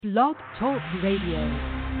Blog Talk Radio.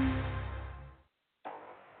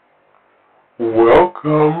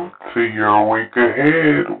 Welcome to your week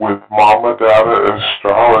ahead with Mama Dada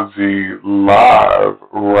Astrology live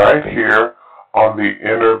right here on the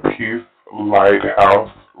Inner Peace Lighthouse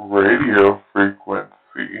radio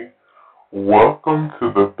frequency. Welcome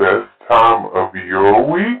to the best time of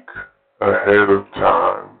your week ahead of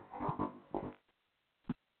time.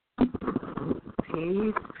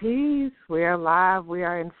 Peace, peace. We are live. We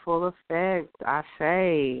are in full effect. I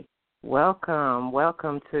say, welcome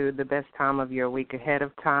to the best time of your week ahead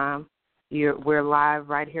of time. We're live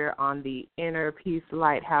right here on the Inner Peace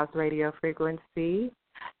Lighthouse radio frequency.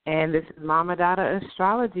 And this is Mama Dada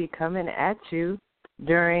Astrology coming at you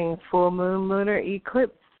during full moon lunar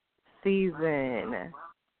eclipse season.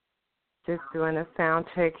 Just doing a sound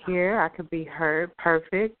check here. I could be heard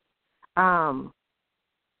perfect.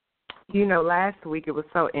 Last week it was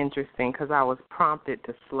so interesting because I was prompted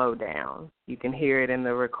to slow down. You can hear it in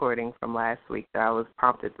the recording from last week that I was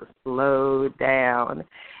prompted to slow down.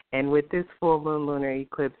 And with this full moon lunar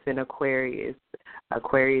eclipse in Aquarius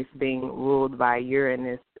being ruled by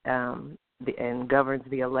Uranus and governs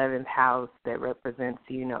the 11th house that represents,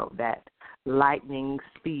 that lightning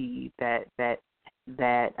speed, that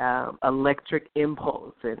electric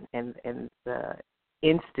impulse and the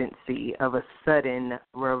instancy of a sudden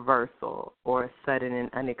reversal or a sudden and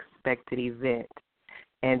unexpected event.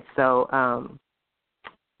 And so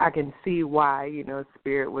I can see why,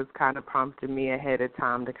 Spirit was kind of prompting me ahead of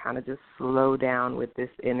time to kind of just slow down with this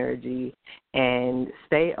energy and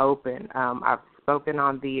stay open. I've spoken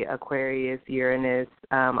on the Aquarius, Uranus,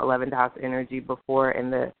 11th house energy before,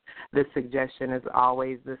 and the suggestion is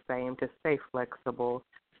always the same, to stay flexible,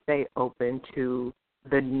 stay open to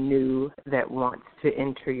the new that wants to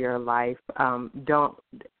enter your life. Don't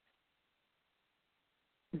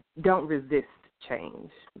resist change.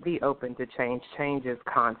 Be open to change. Change is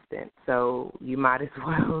constant, so you might as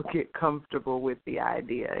well get comfortable with the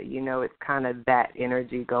idea. It's kind of that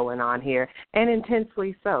energy going on here, and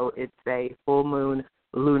intensely so. It's a full moon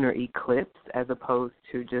lunar eclipse as opposed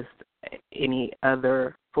to just any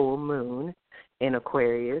other full moon in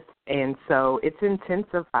Aquarius, and so it's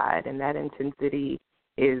intensified, and that intensity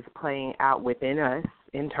is playing out within us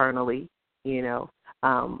internally.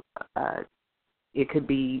 It could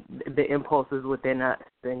be the impulses within us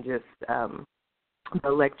and just the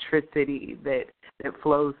electricity that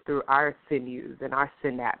flows through our sinews and our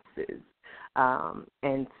synapses.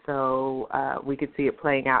 And so we could see it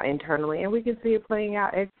playing out internally, and we can see it playing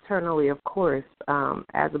out externally, of course,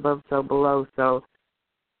 as above, so below. So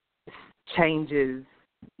changes,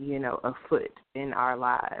 afoot in our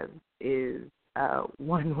lives is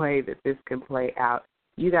one way that this can play out.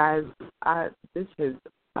 You guys, this has,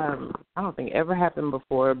 I don't think ever happened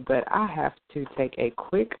before, but I have to take a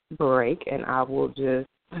quick break, and I will just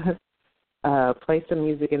play some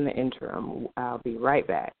music in the interim. I'll be right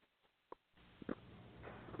back.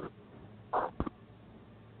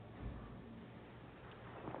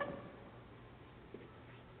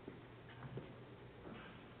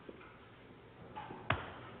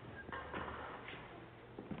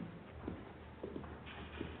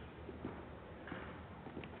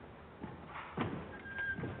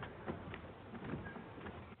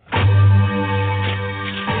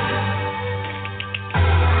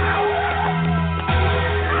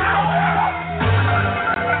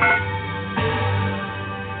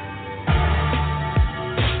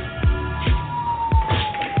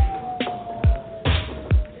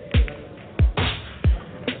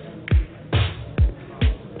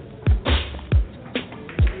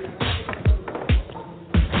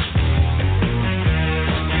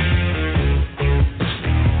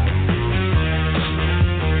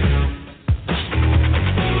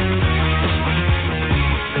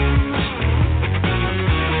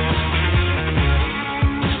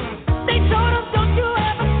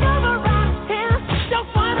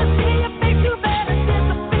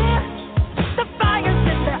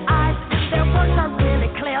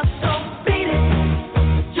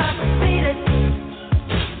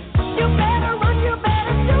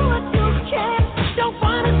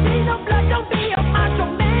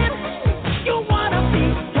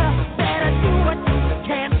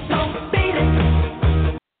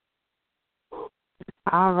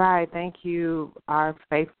 All right. Thank you, our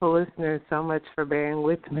faithful listeners, so much for bearing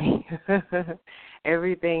with me.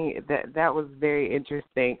 Everything that was very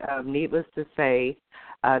interesting. Needless to say,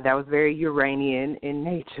 that was very Uranian in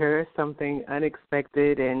nature, something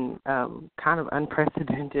unexpected and kind of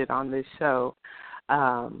unprecedented on this show.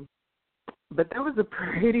 But there was a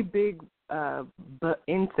pretty big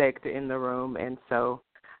insect in the room, and so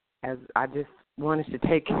as I just wanted to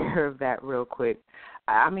take care of that real quick.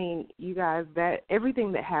 I mean, you guys, that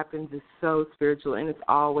everything that happens is so spiritual, and it's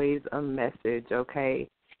always a message, okay?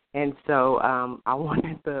 And so I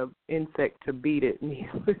wanted the insect to beat it,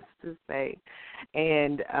 needless to say.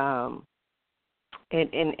 And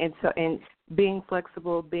being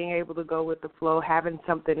flexible, being able to go with the flow, having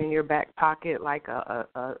something in your back pocket like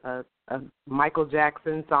a Michael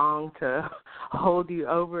Jackson song to hold you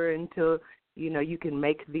over until you can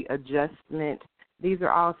make the adjustment. These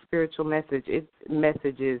are all spiritual messages.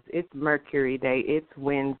 It's Mercury Day. It's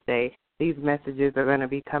Wednesday. These messages are going to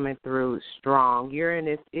be coming through strong.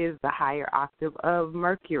 Uranus is the higher octave of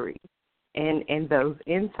Mercury, and those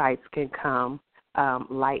insights can come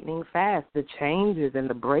lightning fast. The changes and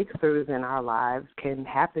the breakthroughs in our lives can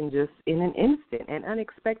happen just in an instant and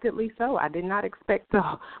unexpectedly so. I did not expect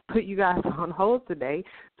to put you guys on hold today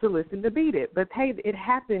to listen to Beat It. But, hey, it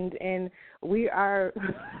happened, and we are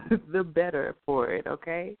the better for it,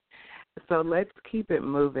 okay? So let's keep it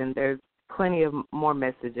moving. There's plenty of more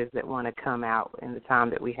messages that want to come out in the time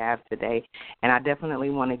that we have today, and I definitely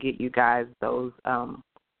want to get you guys those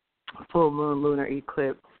full moon lunar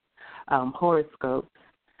eclipse horoscopes.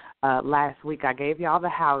 Last week I gave you all the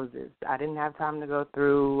houses. I didn't have time to go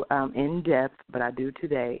through in depth, but I do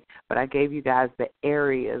today. But I gave you guys the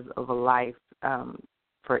areas of a life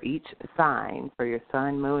for each sign, for your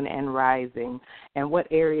sun, moon, and rising, and what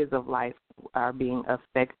areas of life are being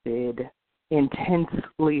affected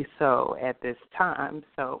intensely so at this time.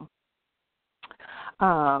 So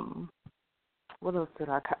what else did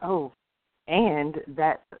I and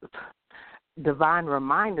that divine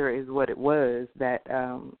reminder is what it was. That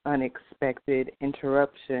unexpected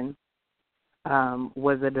interruption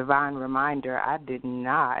was a divine reminder. I did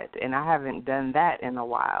not, and I haven't done that in a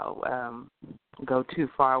while, go too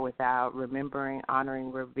far without remembering,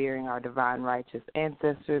 honoring, revering our divine righteous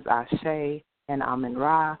ancestors, Ashe and Amun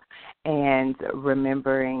Ra, and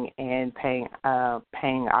remembering and paying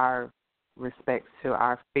our respects to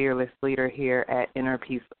our fearless leader here at Inner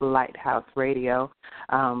Peace Lighthouse Radio,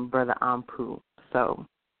 Brother Ampu. So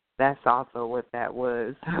that's also what that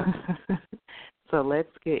was. So let's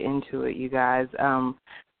get into it, you guys.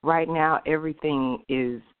 Right now, everything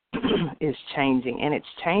is changing, and it's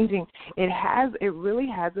changing. It really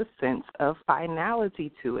has a sense of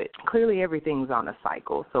finality to it. Clearly, everything's on a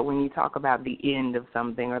cycle. So when you talk about the end of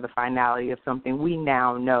something or the finality of something, we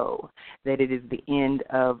now know that it is the end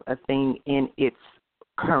of a thing in its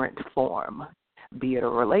current form, be it a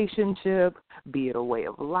relationship, be it a way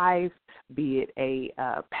of life, be it a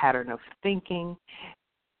pattern of thinking.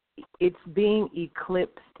 It's being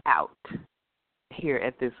eclipsed out here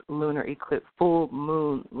at this lunar eclipse, full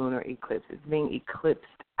moon lunar eclipse. It's being eclipsed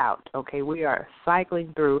out, okay? We are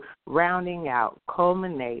cycling through, rounding out,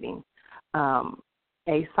 culminating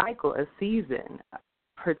a cycle, a season,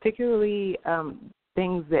 particularly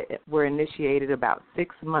things that were initiated about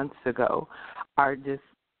 6 months ago are just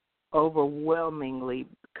overwhelmingly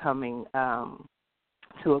coming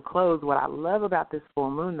to a close. What I love about this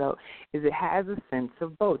full moon, though, is it has a sense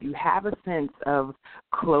of both. You have a sense of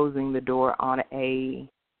closing the door on an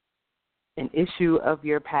issue of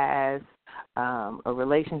your past, a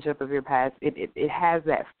relationship of your past. It has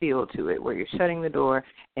that feel to it where you're shutting the door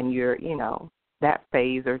and that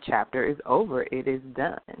phase or chapter is over. It is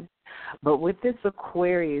done. But with this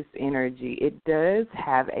Aquarius energy, it does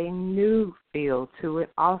have a new feel to it,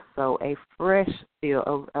 also a fresh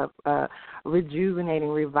feel, a rejuvenating,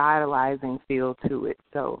 revitalizing feel to it.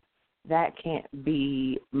 So that can't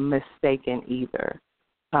be mistaken either.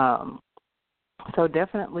 So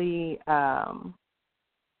definitely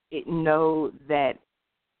know that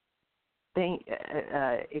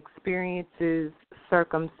experiences,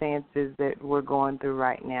 circumstances that we're going through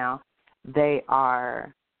right now, they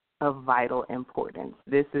are of vital importance.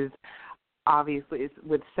 This is obviously, it's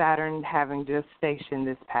with Saturn having just stationed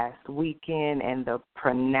this past weekend and the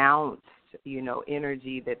pronounced,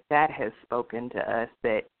 energy that has spoken to us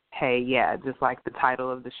that, hey, yeah, just like the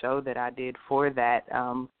title of the show that I did for that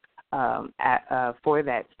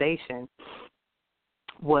station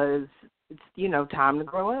was, it's, time to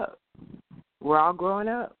grow up. We're all growing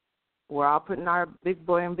up. We're all putting our big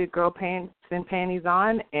boy and big girl pants and panties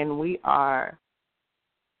on, and we are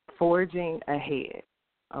forging ahead,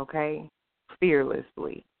 okay,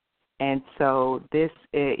 fearlessly. And so this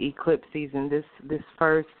eclipse season, this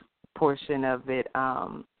first portion of it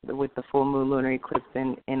with the full moon lunar eclipse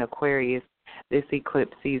in Aquarius, this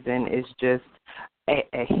eclipse season is just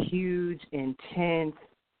a huge, intense,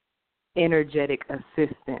 energetic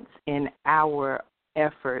assistance in our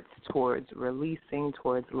efforts towards releasing,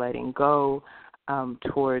 towards letting go,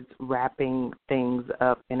 towards wrapping things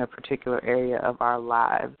up in a particular area of our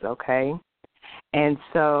lives, okay? And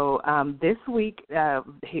so this week,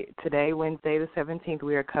 today, Wednesday the 17th,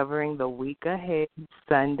 we are covering the week ahead,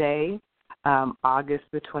 Sunday, August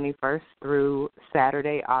the 21st through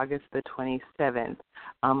Saturday, August the 27th.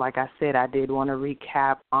 Like I said, I did want to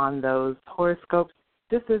recap on those horoscopes.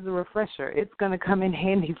 Just as a refresher, it's going to come in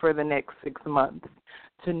handy for the next 6 months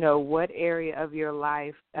to know what area of your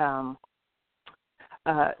life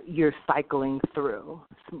you're cycling through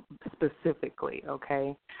specifically,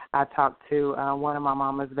 okay? I talked to one of my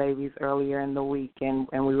mama's babies earlier in the week, and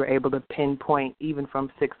we were able to pinpoint even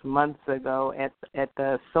from 6 months ago at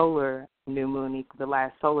the solar new moon, the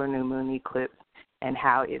last solar new moon eclipse, and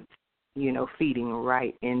how it's, feeding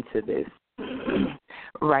right into this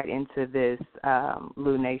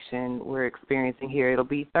lunation we're experiencing here. It'll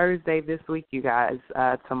be Thursday this week, you guys.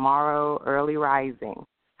 Tomorrow, early rising.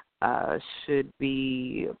 Should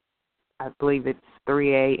be, I believe it's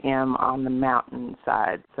 3 a.m. on the mountain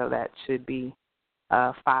side, so that should be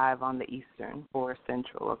 5 on the eastern, 4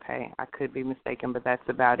 central, okay? I could be mistaken, but that's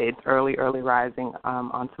about it. It's early rising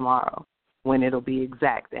on tomorrow when it'll be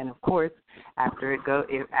exact. And, of course, after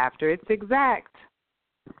it's exact,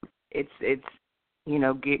 it's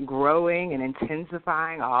get growing and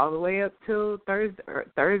intensifying all the way up till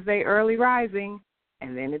Thursday early rising,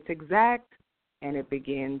 and then it's exact. And it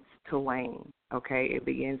begins to wane, okay? It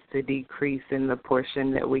begins to decrease in the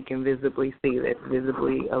portion that we can visibly see, that's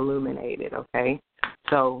visibly illuminated, okay?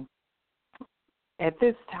 So at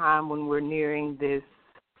this time, when we're nearing this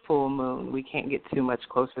full moon, we can't get too much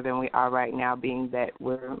closer than we are right now, being that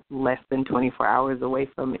we're less than 24 hours away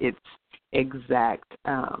from its exact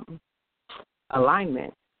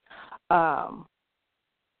alignment.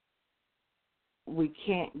 We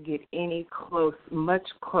can't get much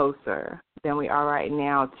closer than we are right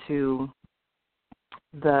now to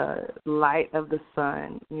the light of the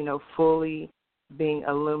sun, fully being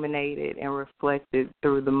illuminated and reflected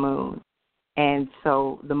through the moon. And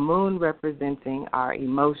so the moon representing our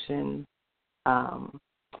emotions, the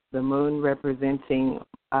moon representing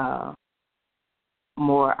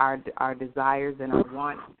more our desires and our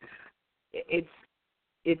wants.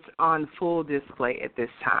 It's on full display at this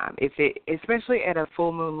time. Especially at a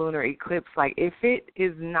full moon lunar eclipse, like if it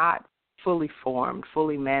is not fully formed,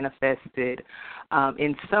 fully manifested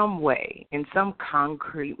in some way, in some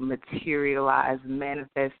concrete, materialized,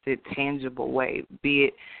 manifested, tangible way, be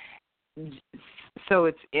it so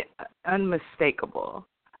it's unmistakable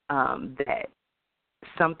that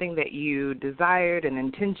something that you desired, an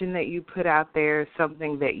intention that you put out there,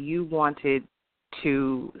 something that you wanted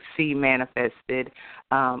to see manifested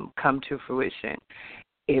come to fruition.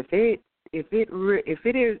 If it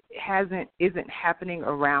isn't happening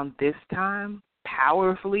around this time,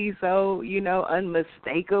 powerfully so,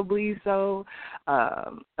 unmistakably so,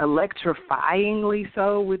 electrifyingly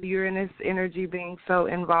so, with Uranus energy being so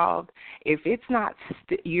involved, if it's not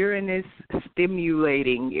Uranus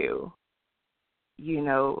stimulating you,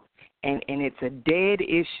 and it's a dead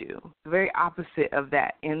issue, the very opposite of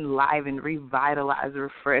that enlivened, revitalized,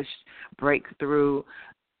 refreshed, breakthrough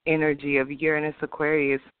energy of Uranus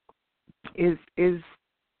Aquarius is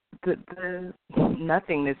the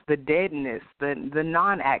nothingness, the deadness, the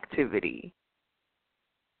non-activity.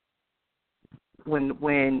 When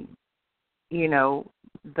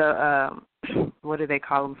the what do they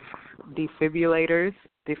call them? Defibrillators.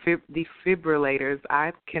 Defibrillators.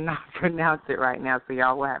 I cannot pronounce it right now, so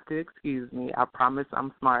y'all will have to excuse me. I promise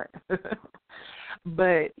I'm smart.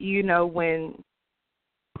 But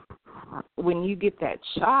when you get that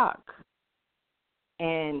shock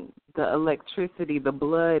and the electricity, the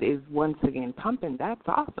blood is once again pumping, that's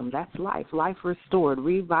awesome. That's life. Life restored,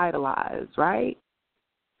 revitalized, right?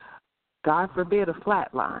 God forbid a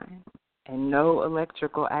flat line and no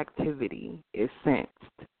electrical activity is sensed.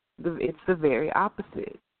 It's the very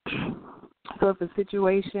opposite. So if a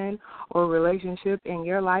situation or relationship in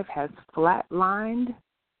your life has flatlined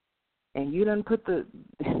and you done pumped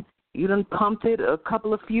it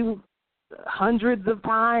a few hundreds of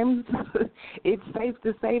times, it's safe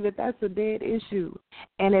to say that that's a dead issue.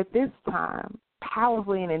 And at this time,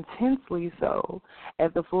 powerfully and intensely so,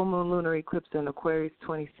 at the full moon lunar eclipse in Aquarius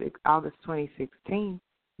August 2016,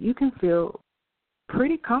 you can feel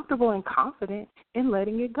pretty comfortable and confident in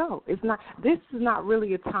letting it go. This is not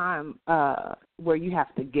really a time where you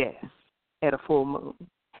have to guess at a full moon,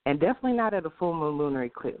 and definitely not at a full moon lunar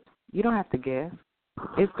eclipse. You don't have to guess.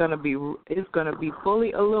 It's gonna be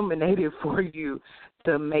fully illuminated for you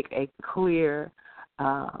to make a clear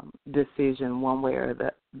decision one way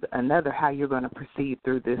or another how you're going to proceed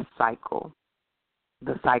through this cycle.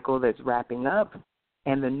 the cycle that's wrapping up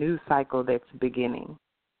and the new cycle that's beginning.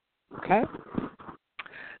 Okay?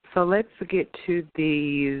 So let's get to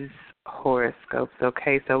these horoscopes,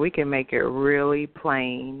 okay? So we can make it really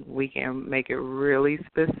plain. We can make it really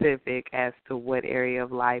specific as to what area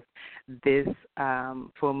of life this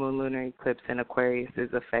full moon lunar eclipse in Aquarius is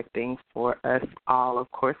affecting for us all. Of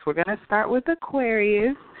course, we're going to start with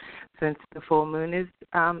Aquarius since the full moon is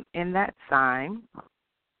in that sign.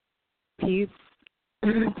 Peace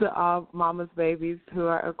to all mama's babies who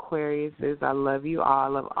are Aquariuses. I love you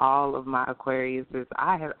all of my Aquariuses.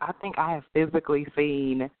 I think I have physically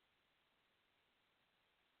seen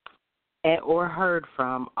or heard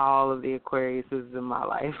from all of the Aquariuses in my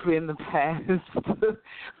life in the past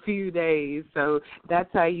few days. So that's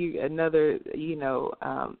how another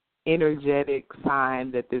energetic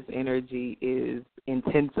sign that this energy is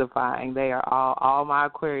intensifying. They are all my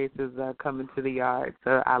Aquariuses are coming to the yard.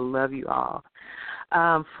 So I love you all.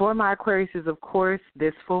 For my Aquariuses, of course,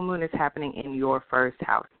 this full moon is happening in your first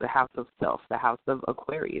house, the house of self, the house of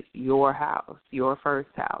Aquarius, your house, your first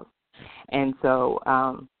house. And so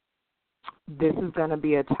this is going to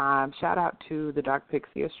be a time, shout out to the Dark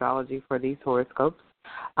Pixie Astrology for these horoscopes.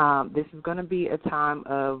 This is going to be a time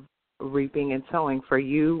of reaping and sowing for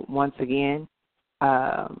you, once again,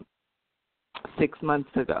 6 months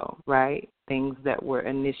ago, right? Things that were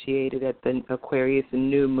initiated at the Aquarius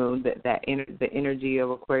new moon, the energy of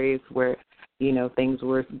Aquarius where, things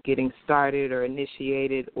were getting started or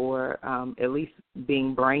initiated or at least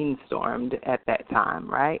being brainstormed at that time,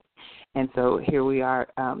 right? And so here we are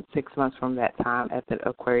 6 months from that time at the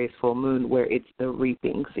Aquarius full moon where it's the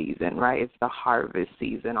reaping season, right? It's the harvest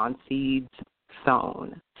season on seeds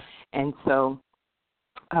sown. And so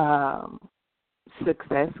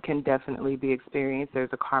success can definitely be experienced. There's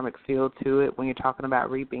a karmic feel to it when you're talking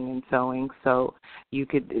about reaping and sowing. So you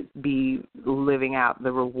could be living out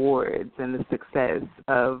the rewards and the success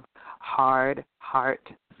of hard, heart,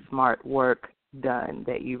 smart work done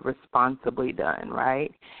that you've responsibly done,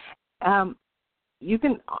 right? You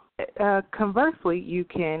can, conversely, you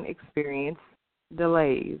can experience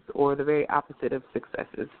delays or the very opposite of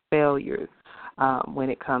successes, failures, when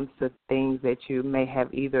it comes to things that you may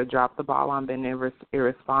have either dropped the ball on, been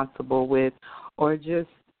irresponsible with, or just,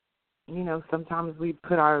 sometimes we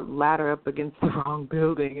put our ladder up against the wrong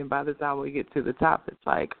building, and by the time we get to the top, it's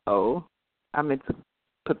like, oh, I meant to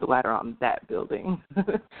put the ladder on that building.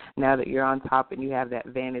 Now that you're on top and you have that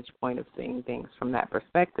vantage point of seeing things from that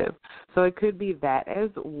perspective. So it could be that as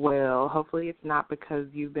well. Hopefully it's not because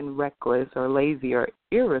you've been reckless or lazy or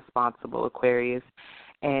irresponsible, Aquarius,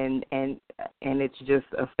 and it's just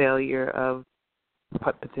a failure of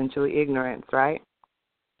potentially ignorance, right?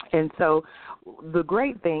 And so the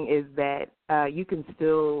great thing is that you can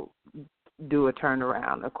still do a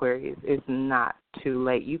turnaround, Aquarius. It's not too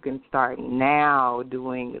late. You can start now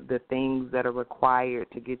doing the things that are required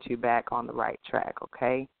to get you back on the right track,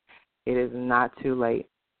 okay? It is not too late.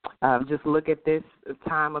 Just look at this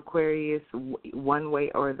time, Aquarius, one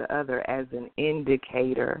way or the other as an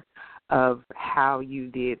indicator of how you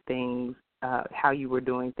did things, how you were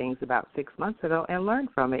doing things about 6 months ago, and learn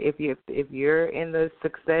from it. If you're in the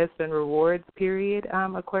success and rewards period,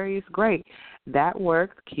 Aquarius, great. That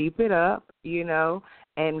works. Keep it up,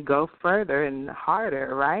 and go further and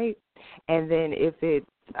harder, right? And then if it's,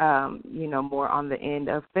 more on the end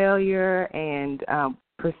of failure and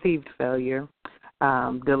perceived failure,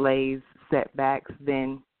 delays, setbacks,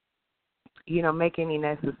 then, make any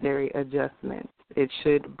necessary adjustments. It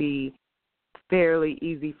should be fairly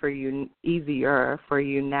easier for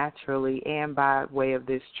you naturally and by way of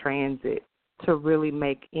this transit to really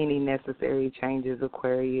make any necessary changes,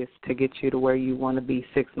 Aquarius, to get you to where you want to be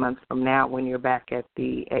 6 months from now when you're back at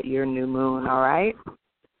your new moon, all right?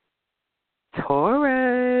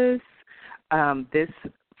 Taurus, this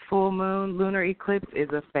full moon lunar eclipse is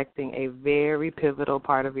affecting a very pivotal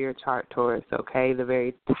part of your chart, Taurus, okay? The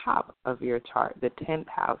very top of your chart, the 10th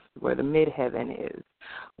house, where the midheaven is,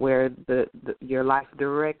 where your life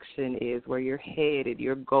direction is, where you're headed,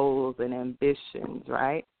 your goals and ambitions,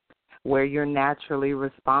 right? Where you're naturally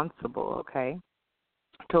responsible, okay,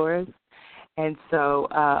 Taurus? And so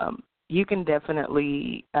you can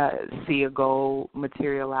definitely see a goal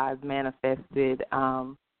materialize, manifested,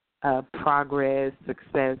 progress,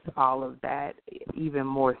 success, all of that, even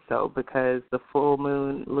more so because the full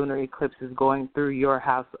moon lunar eclipse is going through your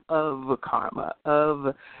house of karma,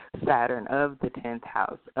 of Saturn, of the 10th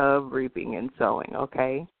house, of reaping and sowing,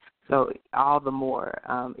 okay? So all the more,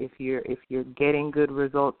 if you're getting good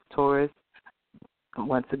results, Taurus,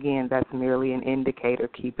 once again, that's merely an indicator.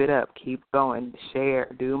 Keep it up. Keep going. Share.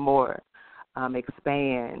 Do more.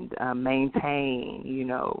 expand, maintain,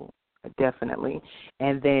 definitely.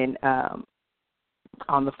 And then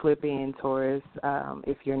on the flip end, Taurus,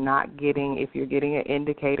 if you're getting an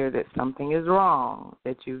indicator that something is wrong,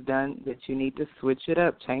 that you've done, that you need to switch it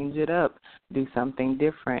up, change it up, do something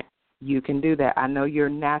different, you can do that. I know your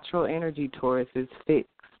natural energy, Taurus, is fixed,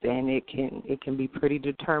 and it can be pretty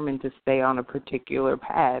determined to stay on a particular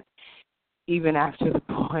path, even after the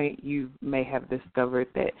point you may have discovered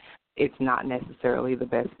that it's not necessarily the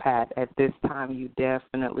best path. At this time, you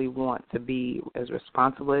definitely want to be as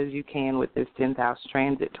responsible as you can with this 10th house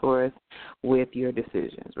transit, Taurus, with your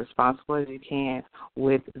decisions. Responsible as you can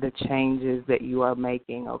with the changes that you are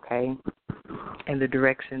making, okay, and the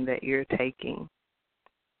direction that you're taking.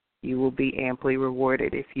 You will be amply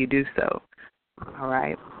rewarded if you do so. All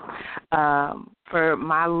right. For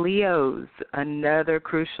my Leos, another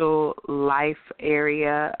crucial life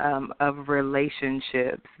area of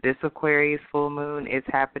relationships. This Aquarius full moon is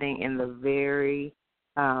happening in the very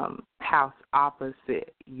house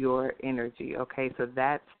opposite your energy. Okay, so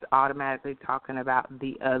that's automatically talking about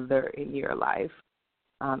the other in your life.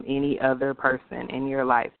 Any other person in your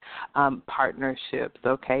life. Partnerships,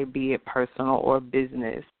 okay, be it personal or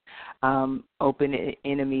business. Open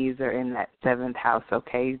enemies are in that 7th house,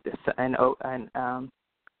 okay?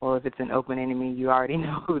 Well, if it's an open enemy, you already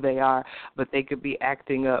know who they are, but they could be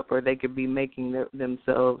acting up, or they could be making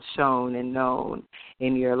themselves shown and known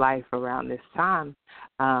in your life around this time,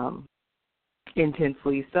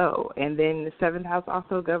 intensely so. And then the 7th house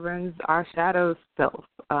also governs our shadow self,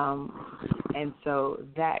 and so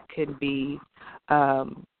that could be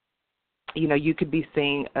you could be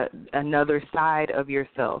seeing another side of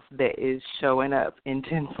yourself that is showing up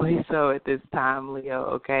intensely so at this time, Leo,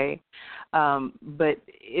 okay? But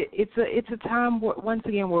it's a time, once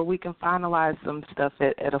again, where we can finalize some stuff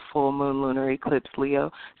at a full moon lunar eclipse,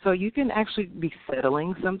 Leo. So you can actually be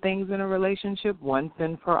settling some things in a relationship once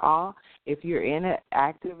and for all. If you're in an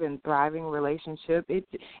active and thriving relationship, it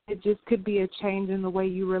just could be a change in the way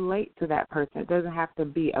you relate to that person. It doesn't have to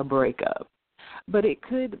be a breakup. But it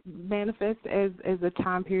could manifest as a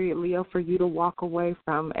time period, Leo, for you to walk away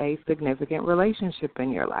from a significant relationship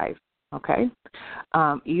in your life, okay?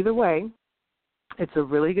 Either way, it's a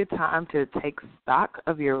really good time to take stock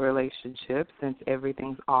of your relationship, since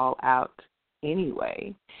everything's all out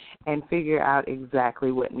anyway, and figure out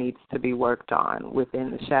exactly what needs to be worked on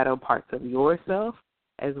within the shadow parts of yourself,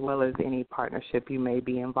 as well as any partnership you may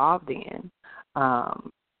be involved in.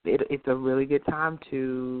 It's a really good time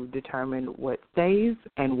to determine what stays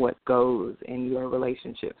and what goes in your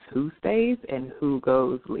relationships, who stays and who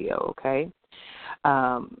goes, Leo, okay?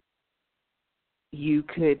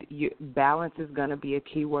 Balance is going to be a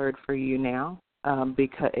key word for you now,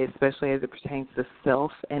 because especially as it pertains to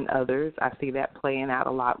self and others. I see that playing out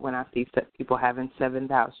a lot when I see people having 7th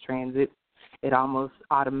house transits. It almost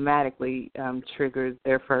automatically triggers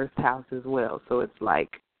their 1st house as well. So it's like,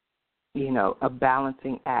 a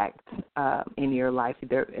balancing act in your life.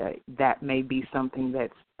 That may be something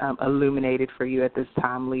that's illuminated for you at this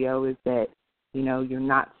time, Leo, is that, you're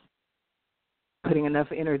not putting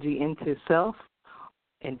enough energy into self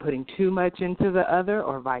and putting too much into the other,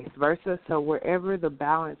 or vice versa. So wherever the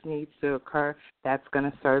balance needs to occur, that's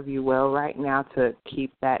going to serve you well right now to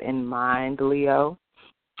keep that in mind, Leo.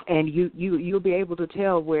 And you'll be able to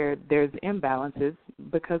tell where there's imbalances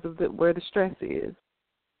because of where the stress is,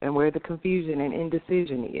 and where the confusion and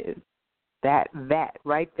indecision is. That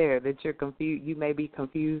right there that you may be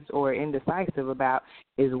confused or indecisive about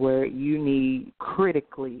is where you need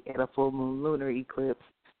critically at a full moon lunar eclipse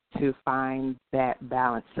to find that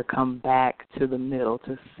balance, to come back to the middle,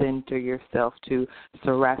 to center yourself, to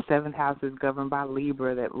surround. 7th house is governed by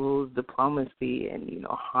Libra, that rules diplomacy and,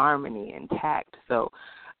 harmony and tact. So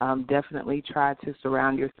definitely try to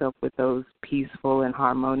surround yourself with those peaceful and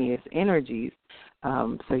harmonious energies,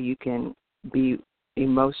 so you can be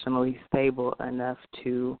emotionally stable enough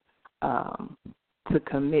to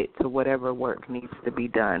commit to whatever work needs to be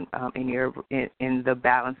done in the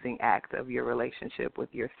balancing act of your relationship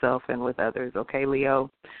with yourself and with others. Okay, Leo?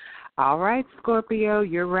 All right, Scorpio,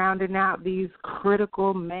 you're rounding out these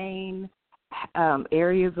critical main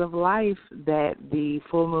areas of life that the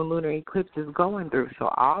full moon lunar eclipse is going through. So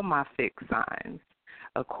all my fixed signs,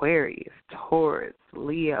 Aquarius, Taurus,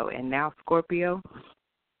 Leo, and now Scorpio,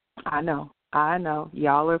 I know.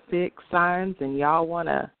 Y'all are fixed signs, and y'all want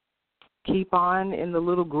to keep on in the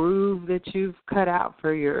little groove that you've cut out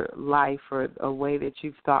for your life, or a way that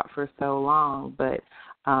you've thought for so long. But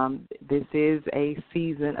this is a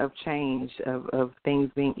season of change, of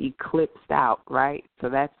things being eclipsed out, right? So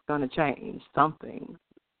that's going to change something.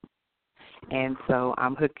 And so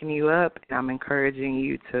I'm hooking you up, and I'm encouraging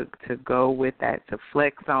you to go with that, to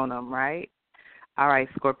flex on them, right? All right,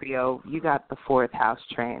 Scorpio, you got the fourth house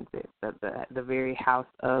transit, the very house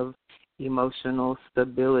of emotional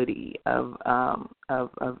stability, of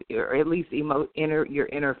or at least your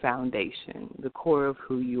inner foundation, the core of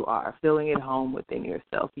who you are, feeling at home within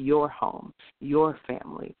yourself, your home, your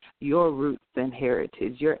family, your roots and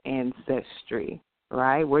heritage, your ancestry,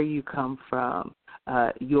 right? Where you come from,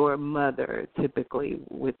 your mother, typically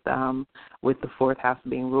with the fourth house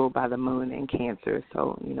being ruled by the moon in Cancer.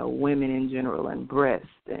 So, women in general, and breast,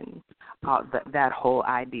 and all that whole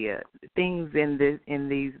idea. Things in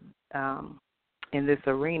this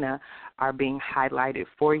arena are being highlighted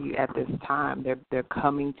for you at this time. They're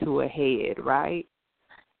coming to a head, right?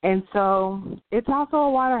 And so it's also a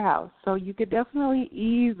water house. So you could definitely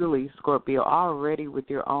easily, Scorpio, already with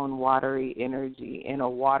your own watery energy in a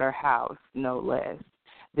water house, no less.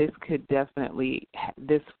 This could definitely,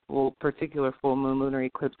 this particular full moon lunar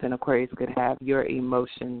eclipse in Aquarius could have your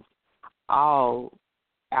emotions all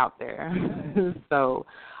out there. So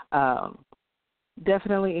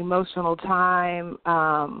definitely emotional time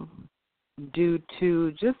due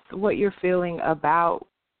to just what you're feeling about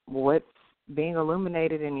what's being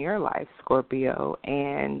illuminated in your life, Scorpio,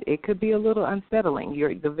 and it could be a little unsettling.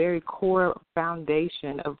 The very core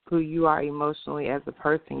foundation of who you are emotionally as a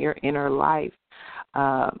person, your inner life,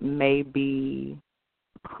 may be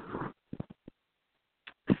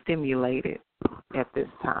stimulated at this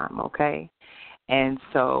time, okay? And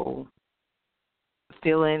so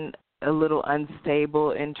feeling a little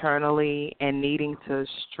unstable internally and needing to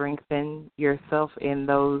strengthen yourself in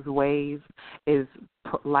those ways is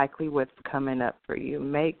likely what's coming up for you.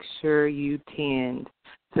 Make sure you tend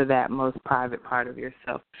to that most private part of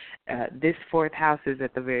yourself. This fourth house is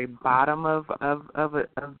at the very bottom of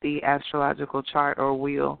the astrological chart or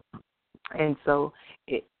wheel. And so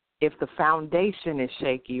if the foundation is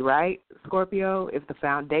shaky, right, Scorpio, if the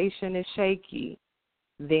foundation is shaky,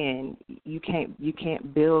 then you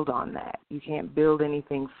can't build on that. You can't build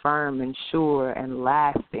anything firm and sure and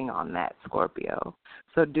lasting on that, Scorpio.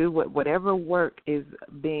 So do whatever work is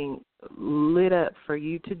being lit up for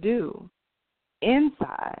you to do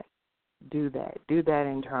inside. Do that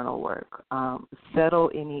internal work.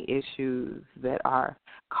 Settle any issues that are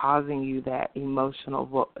causing you that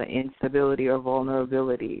emotional instability or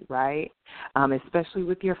vulnerability, right? Especially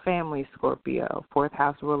with your family, Scorpio. Fourth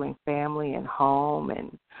house ruling family and home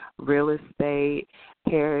and real estate,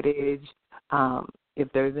 heritage. If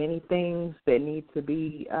there's any things that need to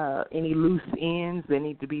be, any loose ends that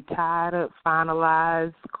need to be tied up,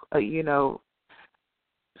 finalized,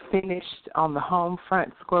 finished on the home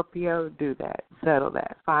front, Scorpio, do that. Settle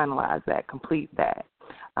that. Finalize that. Complete that.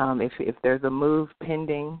 If there's a move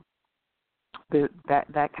pending,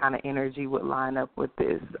 that kind of energy would line up with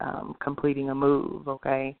this, completing a move,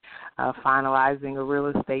 okay? Finalizing a real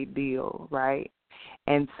estate deal, right?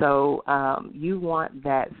 And so you want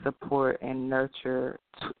that support and nurture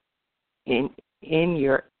in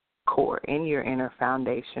your core, in your inner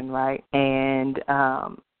foundation, right? And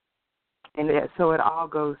so it all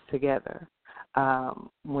goes together.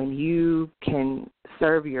 When you can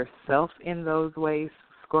serve yourself in those ways,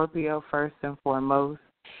 Scorpio, first and foremost,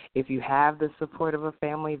 if you have the support of a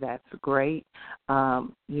family, that's great.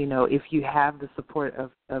 If you have the support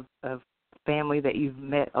of family that you've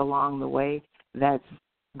met along the way, that's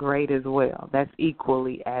great as well. That's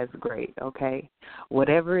equally as great, okay?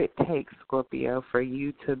 Whatever it takes, Scorpio, for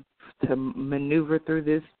you to maneuver through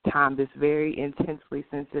this time, this very intensely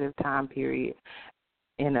sensitive time period,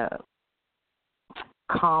 in a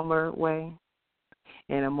calmer way,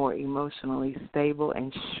 in a more emotionally stable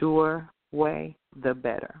and sure way, the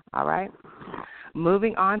better, all right?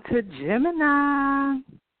 Moving on to Gemini.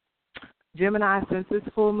 Gemini, since this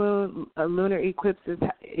full moon lunar eclipse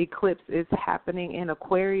is happening in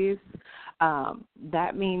Aquarius,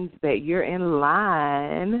 that means that you're in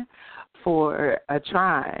line for a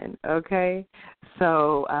trine, okay?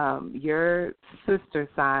 So your sister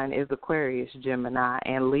sign is Aquarius, Gemini,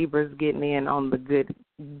 and Libra's getting in on the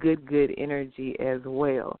good energy as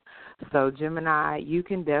well. So Gemini, you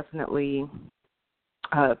can definitely,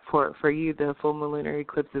 for you, the full moon lunar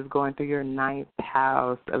eclipse is going through your ninth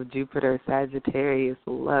house of Jupiter, Sagittarius,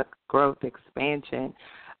 luck, growth, expansion,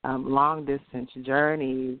 long-distance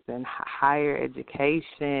journeys, and higher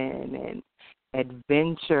education, and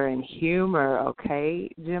adventure and humor, okay,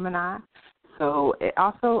 Gemini? So it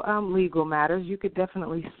also legal matters. You could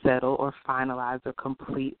definitely settle or finalize or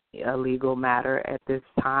complete a legal matter at this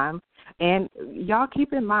time. And y'all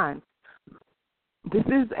keep in mind, this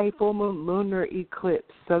is a full moon lunar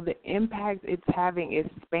eclipse, so the impact it's having is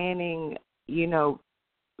spanning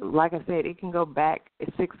like I said, it can go back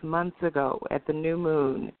 6 months ago at the new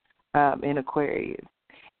moon in Aquarius,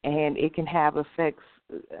 and it can have effects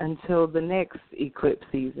until the next eclipse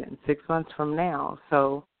season, 6 months from now.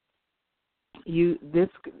 So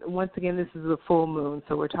once again, this is a full moon,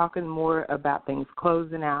 so we're talking more about things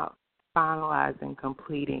closing out, finalizing,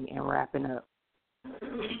 completing, and wrapping up.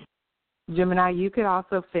 Gemini, you could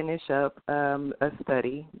also finish up a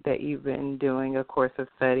study that you've been doing, a course of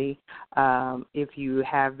study. If you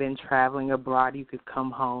have been traveling abroad, you could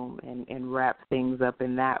come home and wrap things up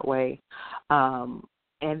in that way. And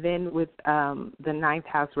then with the ninth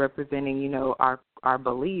house representing, our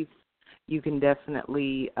beliefs, you can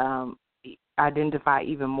definitely identify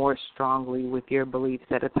even more strongly with your beliefs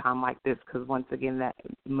at a time like this, because once again, that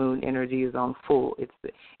moon energy is on full. It's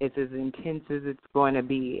as intense as it's going to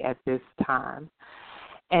be at this time.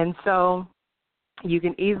 And so you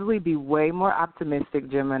can easily be way more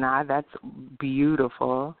optimistic, Gemini. That's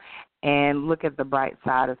beautiful. And look at the bright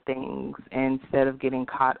side of things instead of getting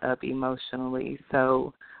caught up emotionally.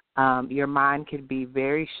 So your mind could be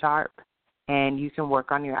very sharp, and you can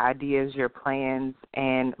work on your ideas, your plans,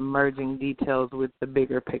 and merging details with the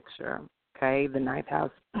bigger picture. Okay, the ninth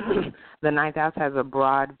house. The ninth house has a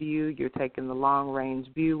broad view. You're taking the long range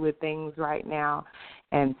view with things right now,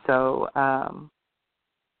 and so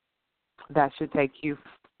that should take you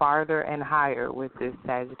farther and higher with this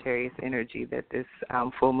Sagittarius energy that this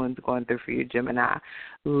full moon's going through for you, Gemini.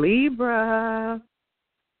 Libra,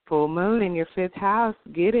 full moon in your fifth house.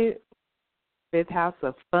 Get it? Fifth house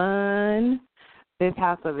of fun, fifth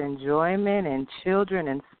house of enjoyment and children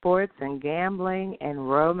and sports and gambling and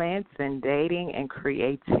romance and dating and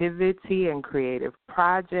creativity and creative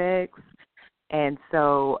projects. And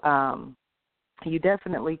so you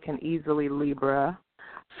definitely can easily, Libra,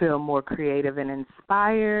 feel more creative and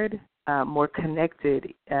inspired, more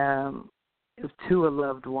connected to a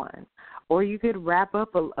loved one. Or you could wrap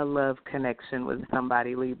up a love connection with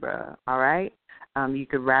somebody, Libra, all right? You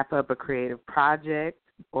could wrap up a creative project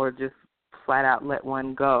or just flat out let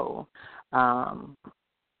one go,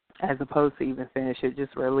 as opposed to even finish it,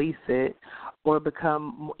 just release it, or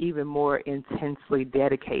become even more intensely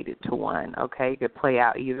dedicated to one, okay? It could play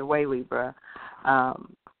out either way, Libra.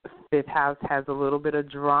 Fifth house has a little bit of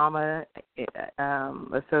drama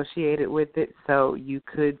associated with it, so you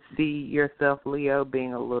could see yourself, Leo,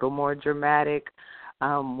 being a little more dramatic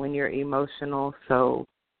when you're emotional, so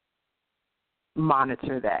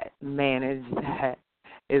monitor that, manage that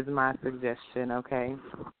is my suggestion, okay?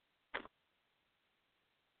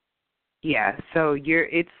 Yeah, so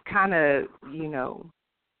it's kind of,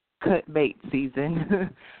 cut bait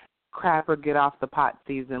season, crap or get off the pot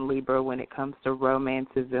season, Libra, when it comes to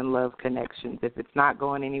romances and love connections. If it's not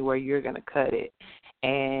going anywhere, you're going to cut it.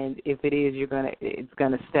 And if it is, it's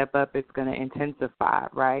going to step up, it's going to intensify,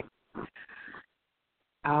 right?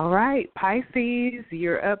 All right, Pisces,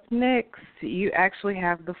 you're up next. You actually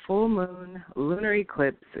have the full moon lunar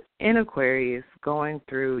eclipse in Aquarius going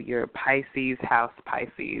through your Pisces house,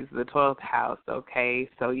 Pisces, the 12th house, okay?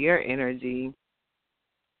 So your energy,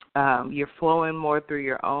 you're flowing more through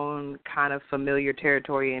your own kind of familiar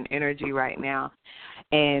territory and energy right now.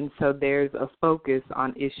 And so there's a focus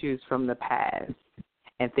on issues from the past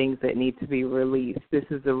and things that need to be released. This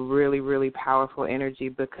is a really, really powerful energy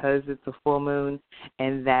because it's a full moon,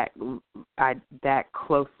 and that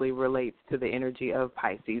closely relates to the energy of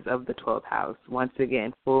Pisces, of the 12th house. Once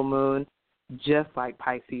again, full moon, just like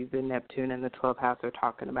Pisces and Neptune in the 12th house, are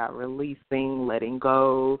talking about releasing, letting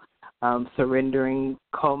go, surrendering,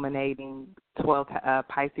 culminating.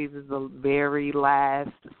 Pisces is the very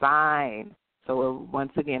last sign. So we're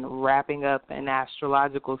once again wrapping up an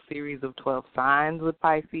astrological series of 12 signs with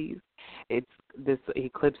Pisces. This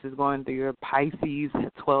eclipse is going through your Pisces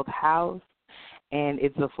 12th house, and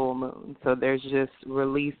it's a full moon. So there's just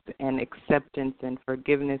release and acceptance and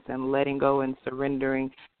forgiveness and letting go and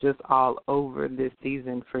surrendering just all over this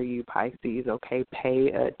season for you, Pisces, okay?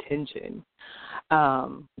 Pay attention.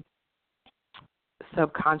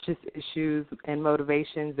 Subconscious issues and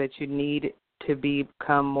motivations that you need to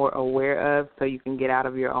become more aware of so you can get out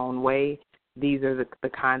of your own way. These are the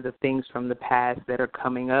kinds of things from the past that are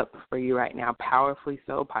coming up for you right now, powerfully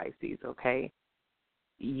so, Pisces, okay?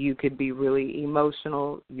 You could be really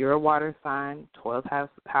emotional. You're a water sign, 12th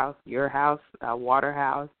house, your house, a water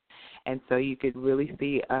house, and so you could really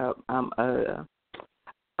see a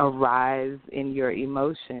rise in your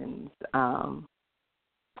emotions.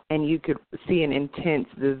 And you could see an intense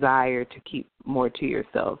desire to keep more to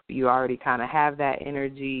yourself. You already kind of have that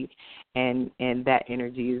energy, and that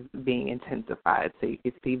energy is being intensified. So you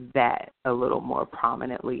could see that a little more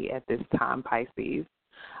prominently at this time, Pisces.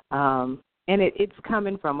 And it's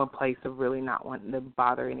coming from a place of really not wanting to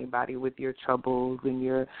bother anybody with your troubles and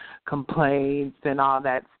your complaints and all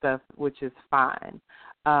that stuff, which is fine.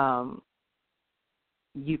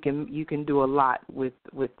 You can do a lot with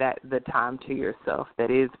that, the time to yourself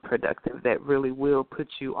that is productive, that really will put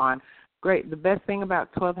you on. Great. The best thing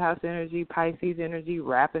about 12th house energy, Pisces energy,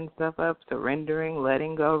 wrapping stuff up, surrendering,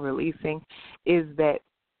 letting go, releasing, is that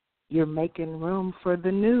you're making room for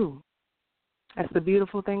the new. That's the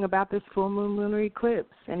beautiful thing about this full moon lunar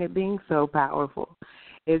eclipse and it being so powerful,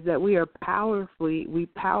 is that we are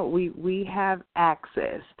we have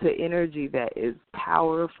access to energy that is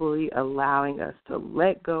powerfully allowing us to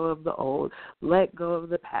let go of the old, let go of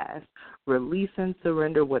the past, release and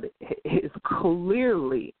surrender what is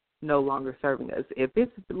clearly no longer serving us. If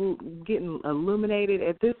it's getting illuminated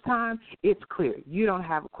at this time, it's clear. You don't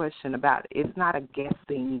have a question about it. It's not a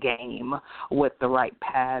guessing game what the right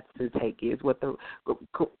path to take is, what the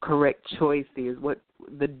correct choice is, what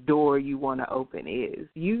the door you want to open is.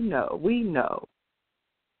 You know, we know.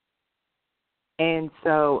 And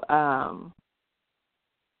so,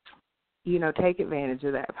 take advantage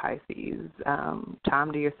of that, Pisces.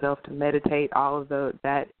 Time to yourself to meditate. All of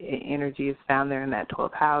that energy is found there in that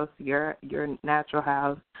 12th house, your natural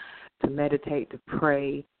house, to meditate, to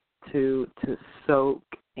pray, to soak,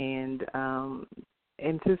 and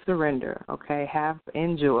to surrender. Okay,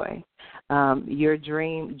 enjoy. Your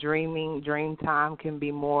dream time can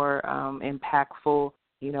be more impactful.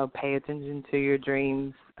 Pay attention to your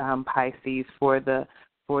dreams, Pisces, for the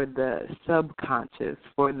subconscious,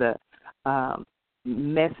 for the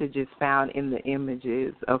messages found in the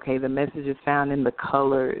images, okay, the messages found in the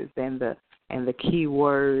colors and the key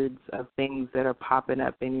words of things that are popping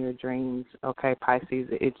up in your dreams, okay, Pisces.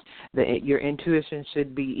 Your intuition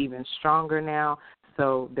should be even stronger now.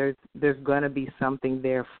 So there's going to be something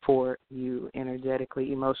there for you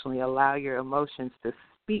energetically, emotionally. Allow your emotions to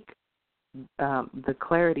speak the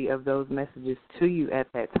clarity of those messages to you at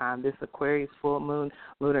that time. This Aquarius full moon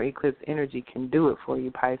lunar eclipse energy can do it for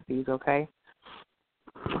you, Pisces, okay?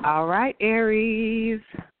 All right, Aries.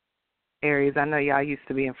 Aries, I know y'all used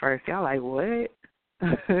to be in first. Y'all like, what?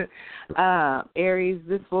 Aries,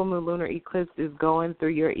 this full moon lunar eclipse is going through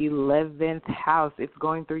your 11th house. It's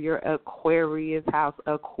going through your Aquarius house.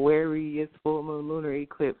 Aquarius full moon lunar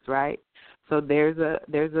eclipse, right? So there's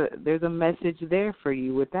a message there for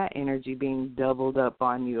you with that energy being doubled up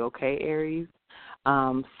on you, okay, Aries?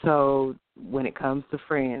 So when it comes to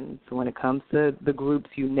friends, when it comes to the groups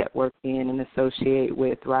you network in and associate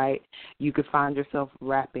with, right, you could find yourself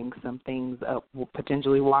wrapping some things up,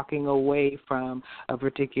 potentially walking away from a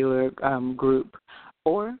particular group.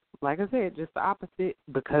 Or, like I said, just the opposite,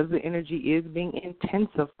 because the energy is being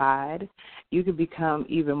intensified, you could become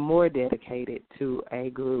even more dedicated to a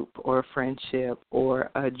group or a friendship or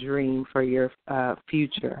a dream for your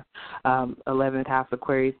future. 11th house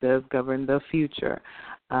Aquarius does govern the future.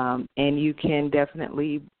 And you can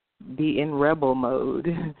definitely be in rebel mode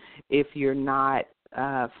if you're not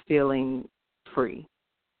feeling free,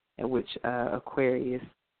 which Aquarius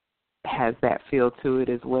has that feel to it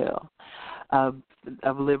as well.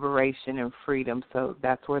 Of liberation and freedom. So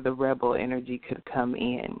that's where the rebel energy could come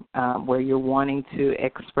in, where you're wanting to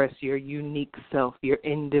express your unique self, your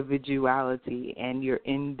individuality, and your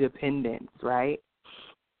independence, right?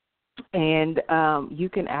 And you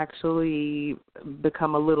can actually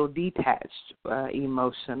become a little detached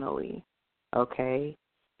emotionally, okay?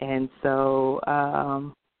 And so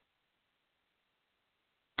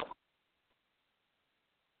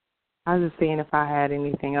I was just seeing if I had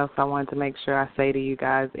anything else I wanted to make sure I say to you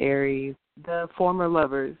guys, Aries. The former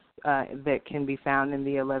lovers that can be found in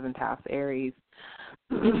the 11th house, Aries,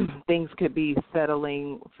 things could be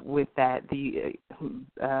settling with that.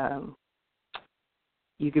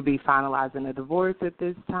 You could be finalizing a divorce at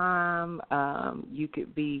this time. You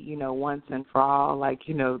could be, once and for all, like,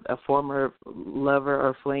 a former lover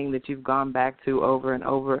or fling that you've gone back to over and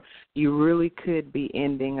over. You really could be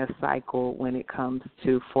ending a cycle when it comes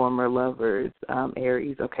to former lovers,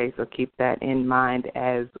 Aries. Okay, so keep that in mind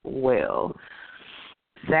as well.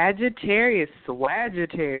 Sagittarius,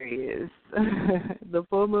 the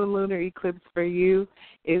full moon lunar eclipse for you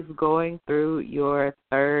is going through your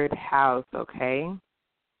 3rd house, okay?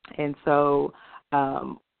 And so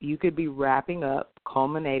you could be wrapping up,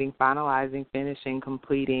 culminating, finalizing, finishing,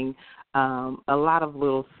 completing a lot of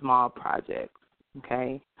little small projects,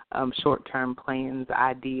 okay? Short-term plans,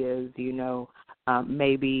 ideas,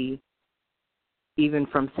 maybe even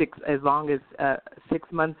from 6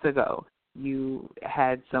 months ago, you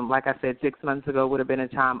had some, like I said, 6 months ago would have been a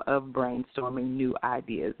time of brainstorming new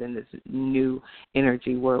ideas and this new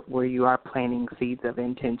energy where you are planting seeds of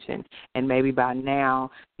intention. And maybe by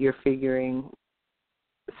now you're figuring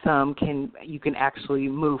you can actually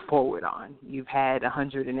move forward on. You've had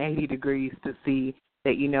 180 degrees to see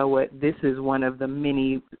that, you know what, this is one of the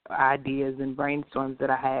many ideas and brainstorms that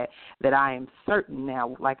I had that I am certain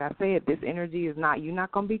now. Like I said, this energy is not, you're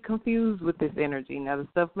not going to be confused with this energy. Now, the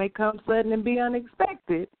stuff may come sudden and be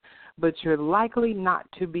unexpected, but you're likely not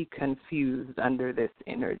to be confused under this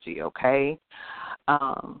energy, okay?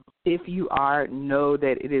 If you are, know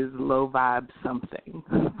that it is low vibe something.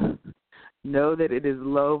 Know that it is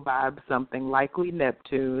low vibe something, likely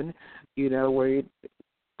Neptune, where you're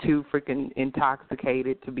too freaking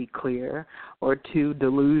intoxicated to be clear, or too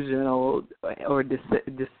delusional or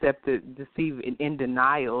deceiving, in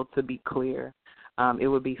denial to be clear. It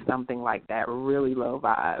would be something like that, really low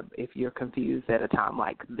vibe if you're confused at a time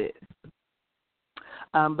like this.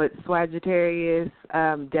 But Sagittarius,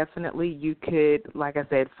 definitely you could, like I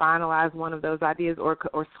said, finalize one of those ideas or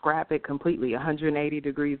scrap it completely. 180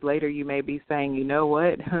 degrees later, you may be saying, you know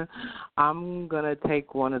what, I'm going to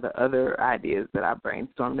take one of the other ideas that I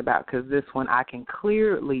brainstormed about, because this one I can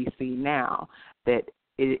clearly see now that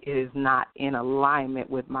it is not in alignment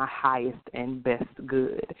with my highest and best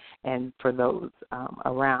good and for those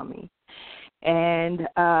around me. And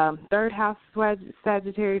third house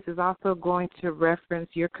Sagittarius is also going to reference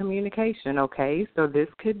your communication, okay? So this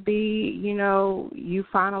could be, you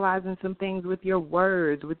finalizing some things with your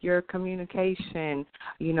words, with your communication,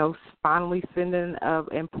 finally sending an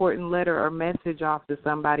important letter or message off to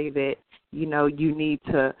somebody that, you need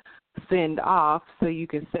to send off so you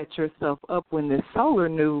can set yourself up when this solar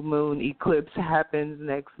new moon eclipse happens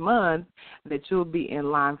next month, that you'll be in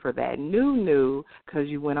line for that new because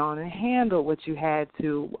you went on and handled what you had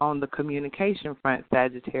to on the communication front,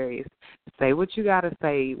 Sagittarius. Say what you got to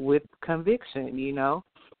say with conviction,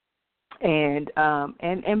 and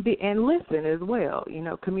listen as well.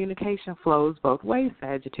 Communication flows both ways,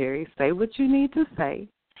 Sagittarius. Say what you need to say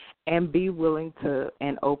and be willing to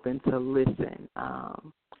and open to listen.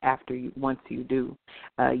 Once you do,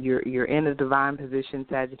 you're in a divine position,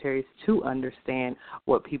 Sagittarius, to understand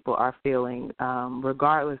what people are feeling,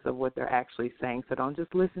 regardless of what they're actually saying. So don't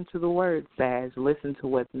just listen to the words, Sag. Listen to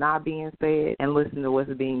what's not being said, and listen to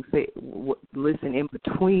what's being said. Listen in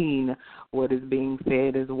between what is being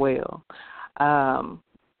said as well.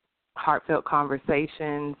 Heartfelt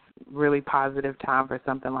conversations, really positive time for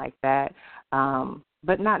something like that.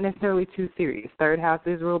 But not necessarily too serious. Third house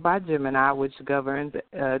is ruled by Gemini, which governs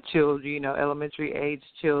children, elementary age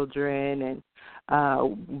children,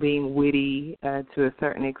 and being witty to a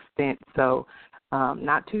certain extent. So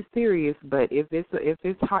not too serious, but if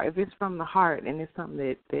it's from the heart and it's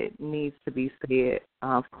something that needs to be said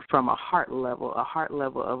from a heart level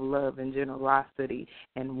of love and generosity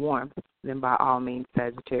and warmth, then by all means,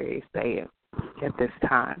 Sagittarius, say it at this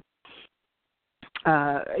time.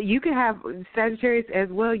 You can have, Sagittarius as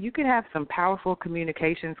well, you could have some powerful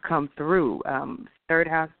communications come through. Third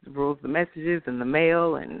house rules the messages and the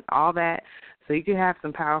mail and all that. So you can have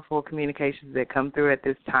some powerful communications that come through at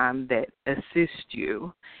this time that assist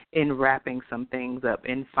you in wrapping some things up,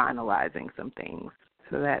 in finalizing some things.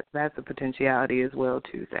 So that's a potentiality as well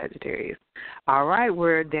too, Sagittarius. All right,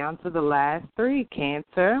 we're down to the last three,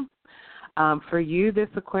 Cancer. For you, this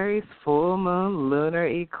Aquarius full moon lunar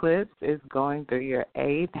eclipse is going through your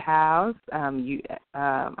 8th house.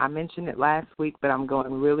 I mentioned it last week, but I'm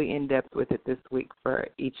going really in-depth with it this week for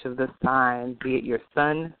each of the signs, be it your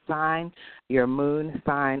sun sign, your moon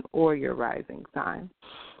sign, or your rising sign.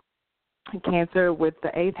 Cancer, with the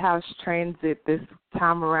 8th house transit this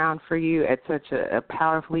time around for you at such a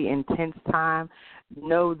powerfully intense time,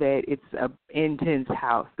 know that it's an intense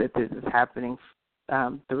house that this is happening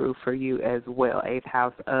through for you as well. 8th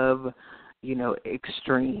house of,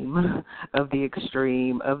 extreme, of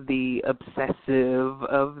the obsessive,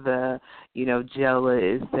 of the,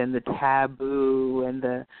 jealous and the taboo and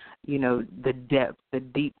the, the depth, the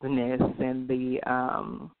deepness and the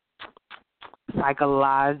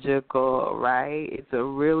psychological, right? It's a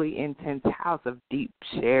really intense house of deep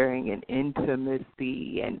sharing and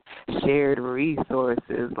intimacy and shared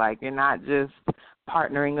resources. Like, you're not just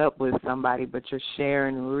partnering up with somebody, but you're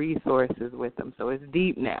sharing resources with them. So it's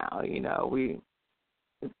deep now, we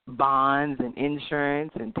bonds and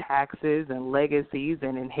insurance and taxes and legacies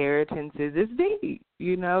and inheritances. It's deep,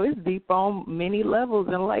 it's deep on many levels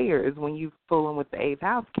and layers when you fooling with the 8th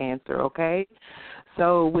house, Cancer, okay?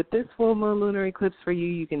 So with this full moon lunar eclipse for you,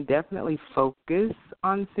 you can definitely focus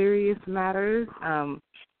on serious matters.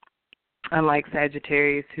 Unlike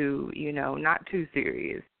Sagittarius, who, not too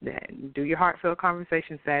serious. Do your heartfelt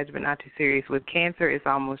conversation, Sag, but not too serious. With Cancer, it's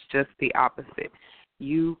almost just the opposite.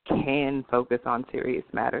 You can focus on serious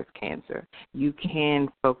matters, Cancer. You can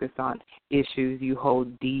focus on issues you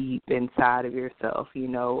hold deep inside of yourself.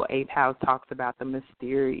 Eighth house talks about the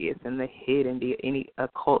mysterious and the hidden, any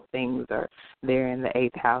occult things are there in the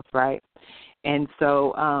eighth house, right? And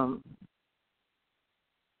so,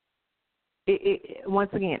 once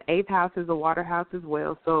again, eighth house is a water house as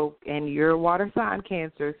well. So, and you're a water sign,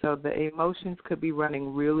 Cancer, so the emotions could be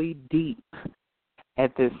running really deep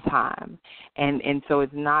at this time. And so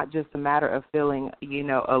it's not just a matter of feeling,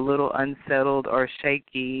 a little unsettled or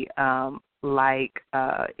shaky, like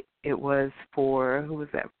it was for, who was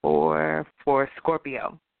that for? For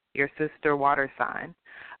Scorpio, your sister water sign.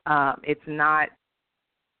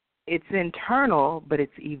 It's internal, but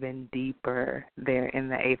it's even deeper there in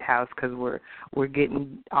the eighth house, because we're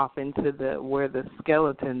getting off into where the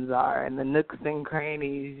skeletons are and the nooks and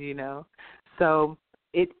crannies, So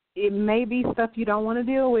it may be stuff you don't want to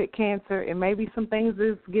deal with, Cancer. It may be some things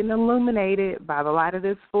that's getting illuminated by the light of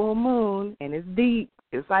this full moon, and it's deep,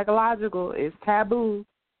 it's psychological, it's taboo,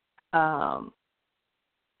 and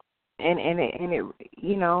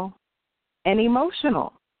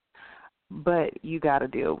emotional. But you got to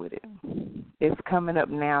deal with it. It's coming up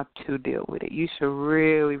now to deal with it. You should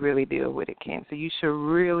really, really deal with it, Cancer. You should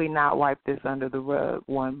really not wipe this under the rug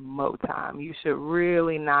one more time. You should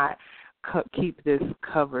really not keep this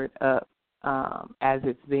covered up as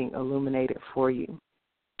it's being illuminated for you.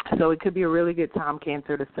 So it could be a really good time,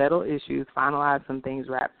 Cancer, to settle issues, finalize some things,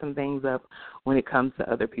 wrap some things up when it comes to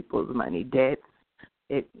other people's money, debts.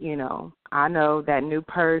 I know that new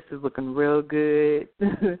purse is looking real good.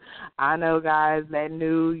 I know, guys, that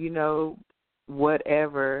new,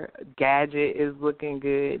 whatever gadget is looking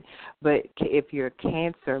good. But if you're a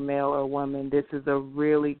Cancer, male or woman, this is a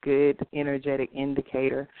really good energetic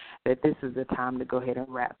indicator that this is the time to go ahead and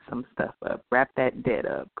wrap some stuff up, wrap that debt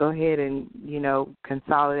up. Go ahead and,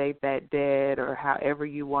 consolidate that debt, or however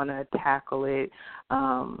you want to tackle it,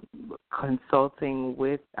 consulting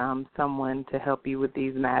with someone to help you with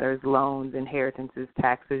these matters, loans, inheritances,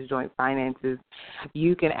 taxes, joint finances.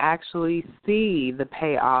 You can actually see the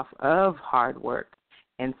payoff of hard work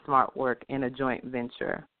and smart work in a joint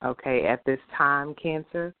venture, okay, at this time,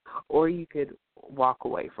 Cancer, or you could walk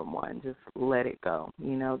away from one. Just let it go.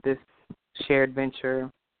 This shared venture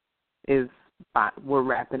is, we're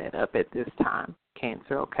wrapping it up at this time,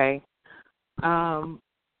 Cancer, okay?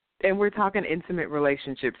 And we're talking intimate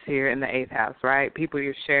relationships here in the eighth house, right? People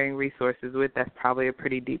you're sharing resources with, that's probably a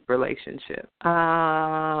pretty deep relationship.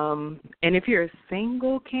 And if you're a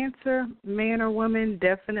single Cancer, man or woman,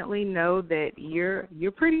 definitely know that you're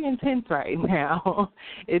pretty intense right now.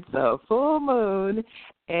 It's a full moon,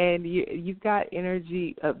 and you've got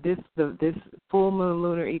energy of this full moon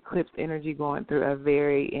lunar eclipse energy going through a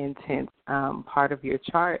very intense part of your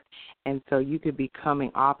chart. And so you could be coming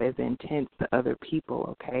off as intense to other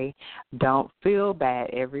people, okay? Don't feel bad.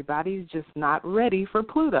 Everybody's just not ready for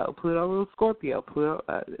Pluto. Pluto rules Scorpio, Pluto,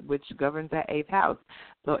 which governs that eighth house.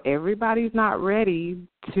 So everybody's not ready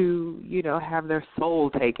to, have their soul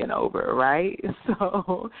taken over, right?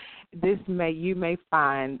 So you may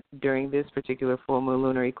find during this particular full moon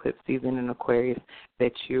lunar eclipse season in Aquarius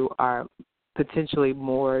that you are potentially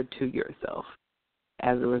more to yourself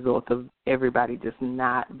as a result of everybody just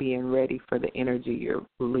not being ready for the energy you're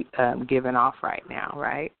giving off right now,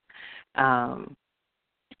 right?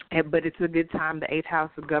 But it's a good time. The eighth house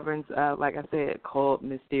governs, like I said, occult,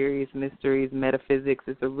 mysterious, mysteries, metaphysics.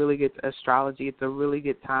 It's a really good astrology. It's a really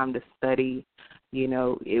good time to study.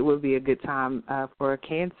 It would be a good time for a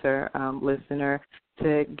Cancer listener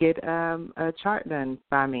to get a chart done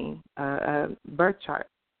by me, a birth chart.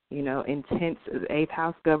 Intense, the eighth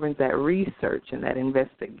house governs that research and that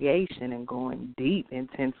investigation and going deep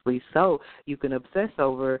intensely, so you can obsess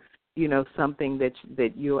over, something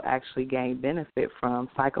that you'll actually gain benefit from,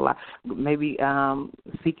 maybe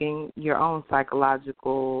seeking your own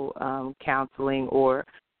psychological counseling, or,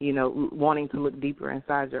 wanting to look deeper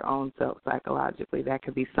inside your own self psychologically. That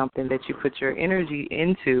could be something that you put your energy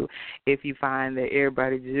into if you find that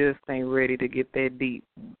everybody just ain't ready to get that deep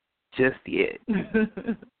just yet.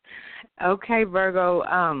 Okay, Virgo,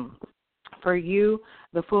 for you,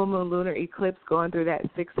 the full moon lunar eclipse going through that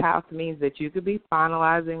sixth house means that you could be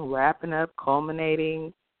finalizing, wrapping up,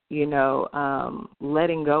 culminating,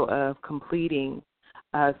 letting go of, completing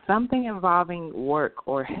something involving work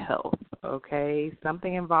or health, okay?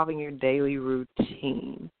 Something involving your daily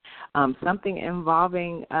routine, something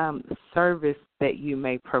involving service that you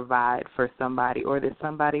may provide for somebody or that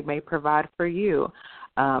somebody may provide for you.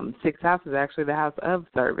 Sixth house is actually the house of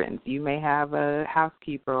servants. You may have a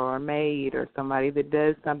housekeeper or a maid or somebody that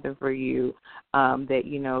does something for you that,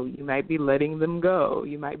 you know, you might be letting them go.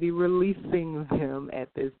 You might be releasing them at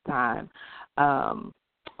this time,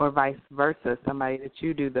 or vice versa, somebody that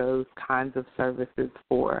you do those kinds of services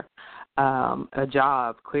for. A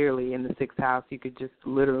job, clearly in the sixth house, you could just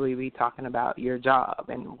literally be talking about your job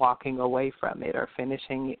and walking away from it or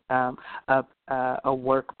finishing a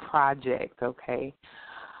work project, okay?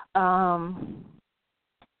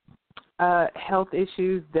 Health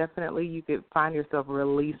issues, definitely you could find yourself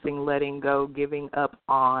releasing, letting go, giving up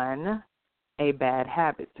on a bad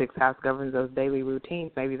habit. Sixth house governs those daily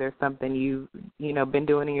routines. Maybe there's something you been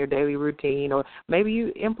doing in your daily routine, or maybe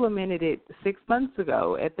you implemented it 6 months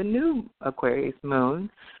ago at the new Aquarius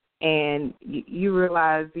moon, and you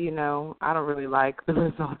realize, I don't really like the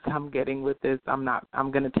results I'm getting with this. I'm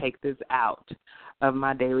going to take this out of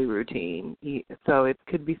my daily routine. So it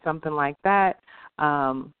could be something like that.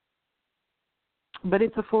 But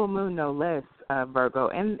it's a full moon, no less, Virgo,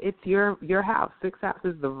 and it's your house. Sixth house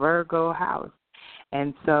is the Virgo house.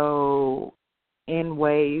 And so in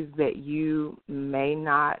ways that you may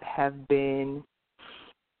not have been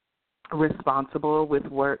responsible with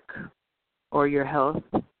work or your health,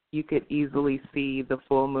 you could easily see the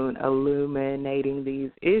full moon illuminating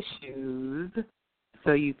these issues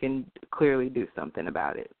so you can clearly do something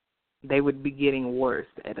about it. They would be getting worse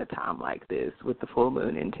at a time like this with the full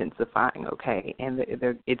moon intensifying, okay? And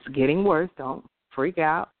it's getting worse. Don't freak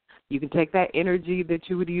out. You can take that energy that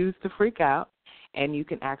you would use to freak out, and you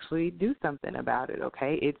can actually do something about it,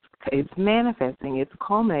 okay? It's manifesting. It's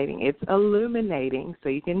culminating. It's illuminating, so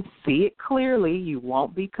you can see it clearly. You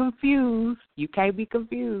won't be confused. You can't be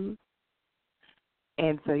confused.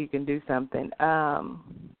 And so you can do something.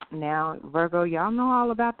 Now, Virgo, y'all know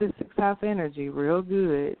all about this sixth house energy real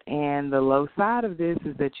good. And the low side of this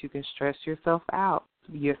is that you can stress yourself out.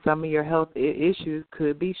 Some of your health issues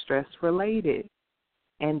could be stress-related.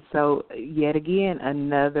 And so, yet again,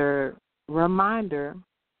 another reminder,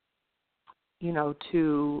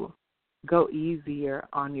 to go easier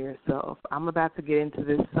on yourself. I'm about to get into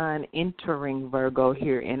the sun entering Virgo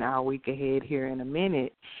here in our week ahead here in a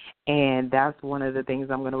minute, and that's one of the things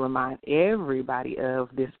I'm going to remind everybody of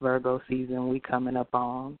this Virgo season we coming up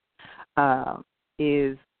on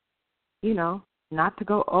is, not to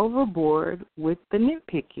go overboard with the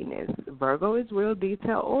nitpickiness. Virgo is real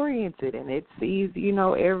detail-oriented, and it sees,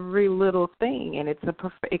 every little thing, and it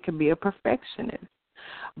can be a perfectionist.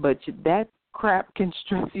 But that crap can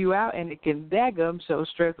stress you out, and it can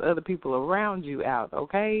stress other people around you out,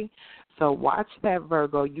 okay? So watch that,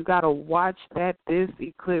 Virgo. You got to watch that this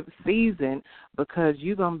eclipse season, because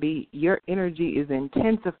your energy is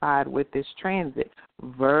intensified with this transit.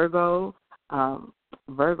 Virgo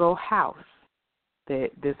house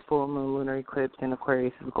that this full moon lunar eclipse in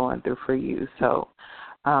Aquarius is going through for you. So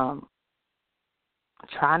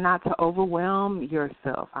try not to overwhelm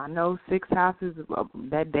yourself. I know sixth house is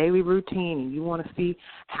that daily routine, and you want to see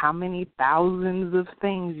how many thousands of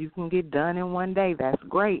things you can get done in one day. That's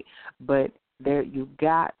great, but you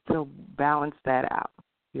got to balance that out.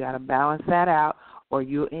 You got to balance that out, or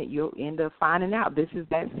you'll end up finding out. This is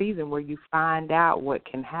that season where you find out what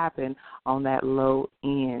can happen on that low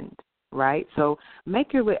end. Right? So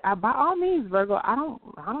make your list. By all means, Virgo, I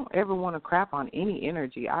don't ever want to crap on any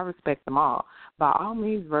energy. I respect them all. By all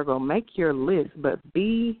means, Virgo, make your list, but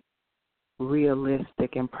be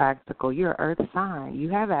realistic and practical. You're an earth sign. You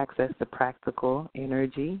have access to practical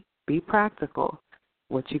energy. Be practical.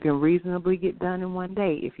 What you can reasonably get done in one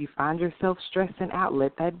day. If you find yourself stressing out,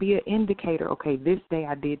 let that be an indicator. Okay, this day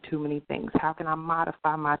I did too many things. How can I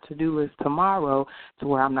modify my to-do list tomorrow to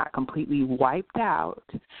where I'm not completely wiped out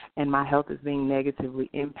and my health is being negatively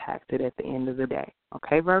impacted at the end of the day?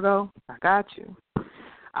 Okay, Virgo, I got you.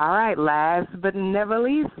 All right, last but never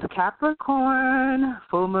least, Capricorn.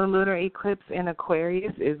 Full moon lunar eclipse in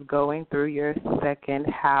Aquarius is going through your second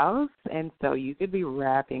house, and so you could be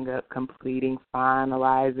wrapping up, completing,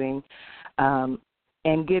 finalizing,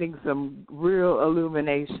 and getting some real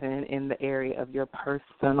illumination in the area of your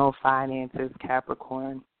personal finances,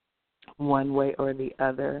 Capricorn, one way or the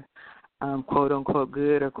other, quote-unquote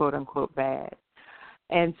good or quote-unquote bad.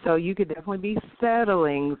 And so you could definitely be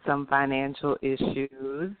settling some financial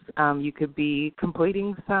issues. You could be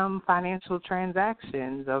completing some financial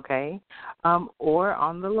transactions, okay? Or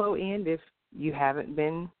on the low end, if you haven't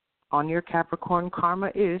been on your Capricorn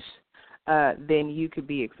karma-ish, then you could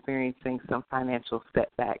be experiencing some financial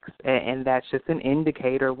setbacks. And that's just an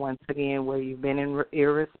indicator, once again, where you've been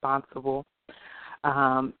irresponsible.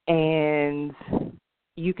 And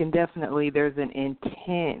you can definitely, there's an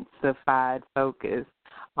intensified focus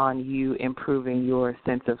on you improving your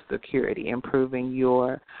sense of security, improving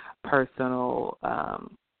your personal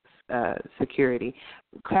security.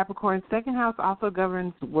 Capricorn, second house also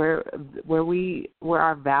governs where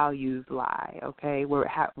our values lie, okay?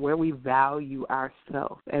 Where we value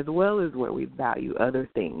ourselves as well as where we value other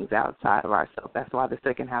things outside of ourselves. That's why the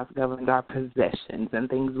second house governs our possessions and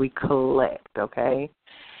things we collect, okay?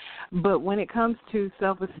 But when it comes to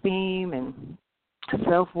self-esteem and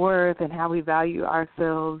self-worth and how we value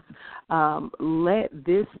ourselves, let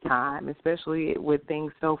this time, especially with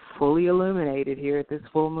things so fully illuminated here at this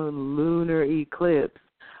full moon lunar eclipse,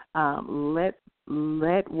 let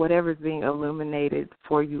whatever's being illuminated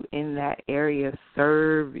for you in that area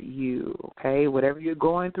serve you, okay? Whatever you're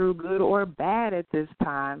going through, good or bad at this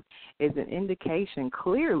time, is an indication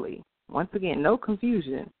clearly, once again, no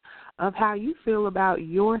confusion, of how you feel about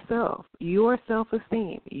yourself, your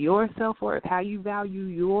self-esteem, your self-worth, how you value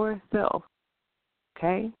yourself,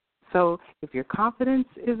 okay? So if your confidence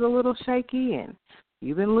is a little shaky and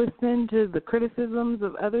you've been listening to the criticisms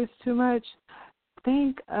of others too much,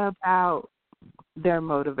 think about their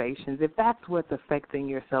motivations. If that's what's affecting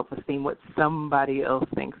your self-esteem, what somebody else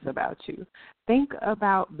thinks about you, think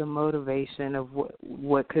about the motivation of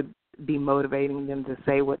what could be motivating them to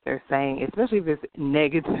say what they're saying, especially if it's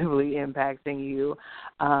negatively impacting you,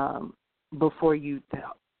 before you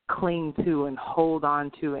cling to and hold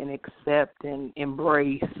on to and accept and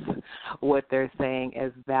embrace what they're saying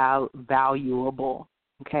as valuable,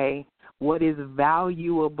 okay? What is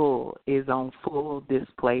valuable is on full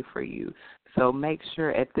display for you. So make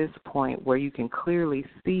sure at this point where you can clearly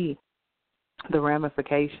see the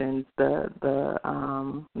ramifications, the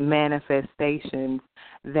manifestations,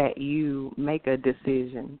 that you make a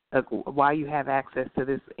decision while you have access to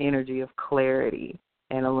this energy of clarity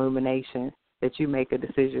and illumination, that you make a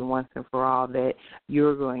decision once and for all that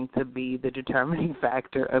you're going to be the determining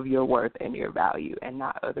factor of your worth and your value and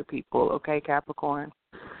not other people. Okay, Capricorn?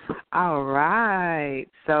 All right.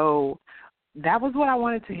 So that was what I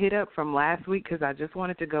wanted to hit up from last week because I just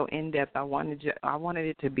wanted to go in depth. I wanted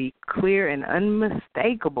it to be clear and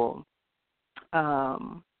unmistakable.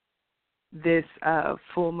 This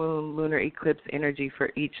full moon lunar eclipse energy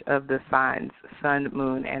for each of the signs, sun,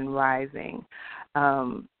 moon, and rising.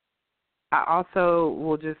 I also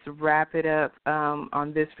will just wrap it up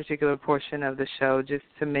on this particular portion of the show just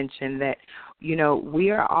to mention that,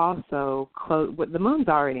 we are also close. The moon's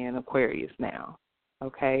already in Aquarius now.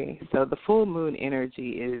 Okay, so the full moon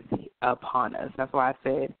energy is upon us. That's why I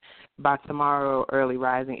said by tomorrow, early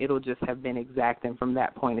rising, it'll just have been exact, and from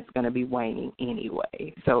that point, it's going to be waning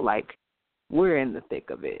anyway. So, we're in the thick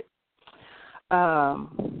of it.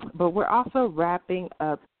 But we're also wrapping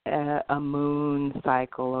up a moon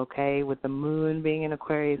cycle, okay? With the moon being in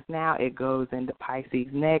Aquarius now, it goes into Pisces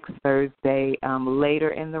next Thursday, later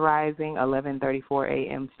in the rising, 11:34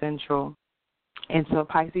 a.m. Central. And so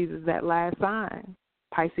Pisces is that last sign.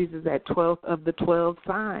 Pisces is that 12th of the 12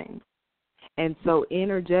 signs. And so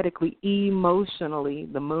energetically, emotionally,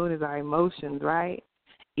 the moon is our emotions, right?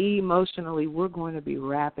 Emotionally, we're going to be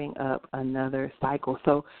wrapping up another cycle.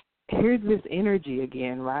 So here's this energy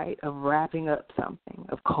again, right, of wrapping up something,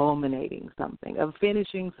 of culminating something, of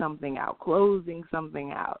finishing something out, closing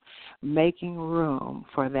something out, making room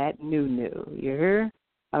for that new. You hear?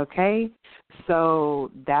 Okay, so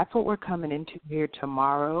that's what we're coming into here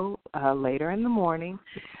tomorrow, later in the morning.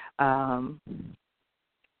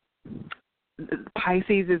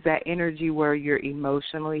 Pisces is that energy where you're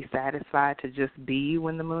emotionally satisfied to just be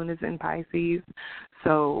when the moon is in Pisces.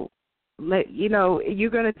 So, you're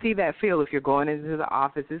going to see that feel if you're going into the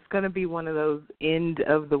office. It's going to be one of those end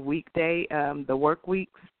of the weekday, the work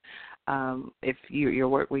weeks. If your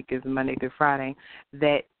work week is Monday through Friday,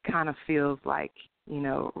 that kind of feels like,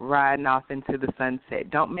 riding off into the sunset.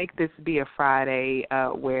 Don't make this be a Friday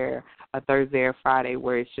where a Thursday or Friday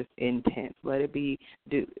where it's just intense. Let it be,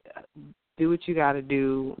 do what you got to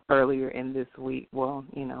do earlier in this week. Well,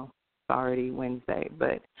 it's already Wednesday,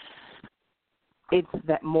 but it's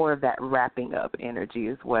that more of that wrapping up energy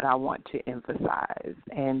is what I want to emphasize.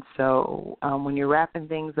 And so when you're wrapping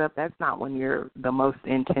things up, that's not when you're the most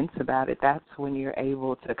intense about it. That's when you're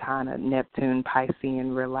able to kind of Neptune,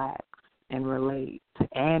 Piscean, relax and relate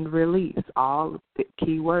and release, all the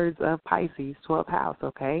key words of Pisces, 12th house,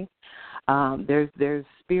 okay? There's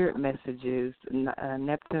spirit messages.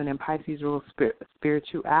 Neptune and Pisces rule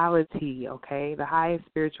spirituality, okay, the highest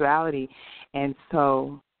spirituality. And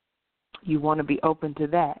so you want to be open to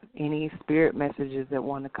that. Any spirit messages that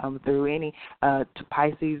want to come through,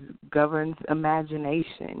 Pisces governs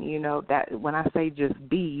imagination. That when I say just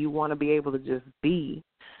be, you want to be able to just be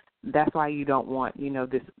that's why you don't want,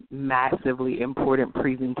 this massively important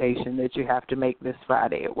presentation that you have to make this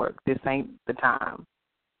Friday at work. This ain't the time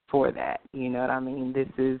for that. You know what I mean? This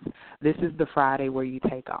is the Friday where you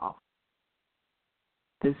take off.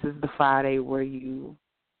 This is the Friday where you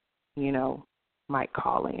might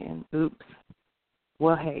call in. Oops.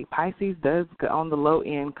 Well, hey, Pisces does on the low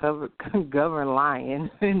end govern Lion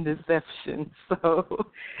in deception, so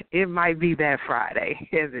it might be that Friday,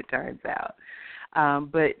 as it turns out.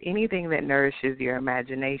 But anything that nourishes your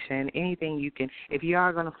imagination, anything you can, if you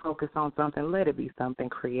are going to focus on something, let it be something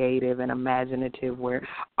creative and imaginative where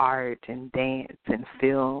art and dance and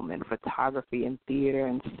film and photography and theater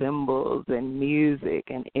and symbols and music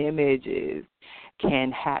and images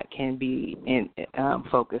can be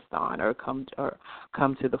focused on or come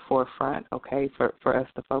to the forefront, okay, for us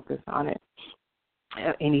to focus on it.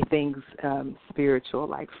 Anything spiritual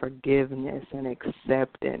like forgiveness and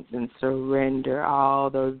acceptance and surrender,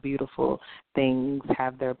 all those beautiful things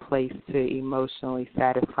have their place to emotionally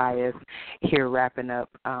satisfy us here, wrapping up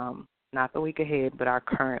not the week ahead, but our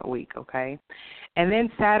current week, okay? And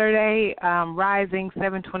then Saturday, rising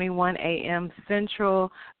 7:21 a.m.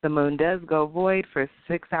 Central, the moon does go void for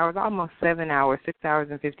 6 hours, almost 7 hours, 6 hours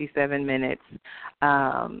and 57 minutes.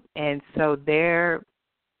 And so there,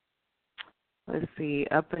 let's see,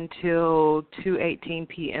 up until 2:18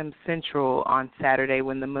 p.m. Central on Saturday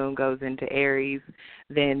when the moon goes into Aries,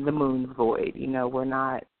 then the moon's void.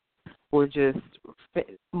 We're just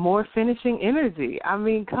more finishing energy. I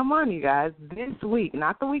mean, come on, you guys. This week,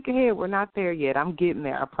 not the week ahead, we're not there yet. I'm getting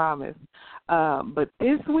there, I promise. But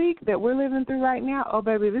this week that we're living through right now, oh,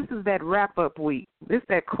 baby, this is that wrap-up week. This is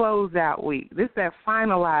that close-out week. This is that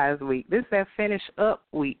finalize week. This is that finish-up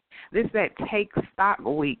week. This is that take stock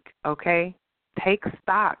week, okay? Take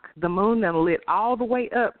stock. The moon done lit all the way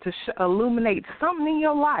up to illuminate something in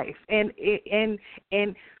your life and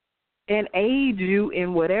aid you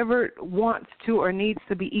in whatever wants to or needs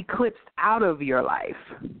to be eclipsed out of your life.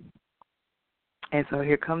 And so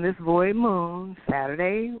here come this void moon,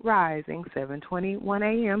 Saturday rising, 7:21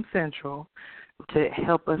 a.m. Central, to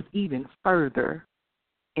help us even further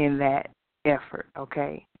in that effort,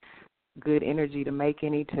 okay? Good energy to make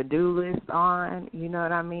any to-do list on, you know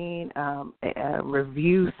what I mean?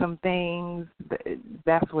 Review some things.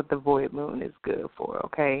 That's what the void moon is good for,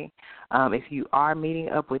 okay? If you are meeting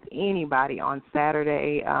up with anybody on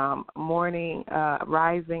Saturday morning,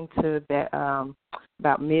 rising to that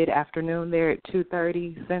about mid-afternoon there at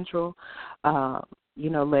 2:30 Central,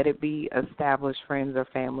 let it be established friends or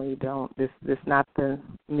family. This not the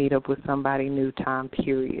meet up with somebody new time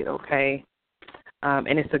period, okay?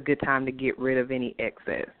 And it's a good time to get rid of any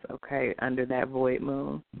excess, okay, under that void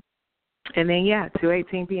moon. And then,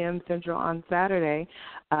 2:18 p.m. Central on Saturday,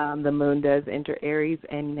 the moon does enter Aries,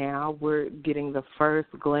 and now we're getting the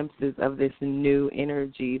first glimpses of this new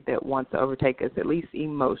energy that wants to overtake us, at least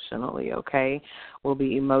emotionally, okay? We'll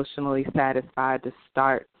be emotionally satisfied to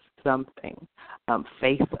start something,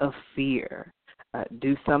 face a fear,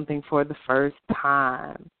 do something for the first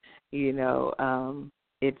time,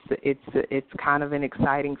 It's kind of an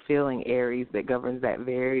exciting feeling, Aries, that governs that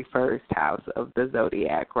very first house of the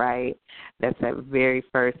zodiac, right? That's that very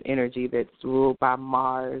first energy that's ruled by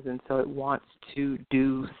Mars, and so it wants to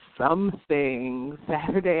do something.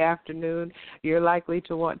 Saturday afternoon, you're likely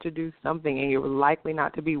to want to do something, and you're likely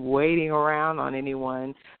not to be waiting around on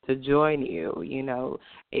anyone to join you.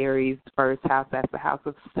 Aries' first house, that's the house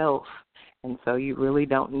of self, and so you really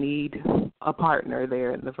don't need a partner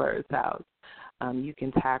there in the first house. You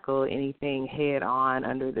can tackle anything head on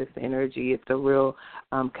under this energy. It's a real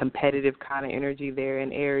competitive kind of energy there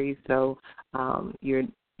in Aries, so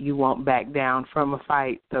you won't back down from a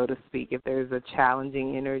fight, so to speak. If there's a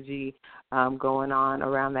challenging energy going on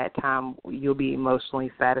around that time, you'll be emotionally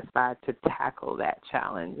satisfied to tackle that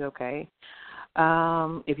challenge, okay?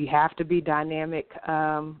 If you have to be dynamic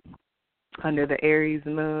under the Aries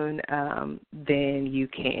moon, then you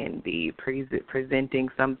can be presenting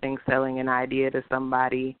something, selling an idea to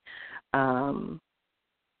somebody. Dream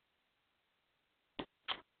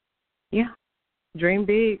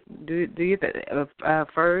big. Do you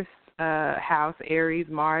first house Aries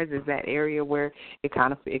Mars is that area where it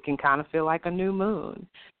can kind of feel like a new moon.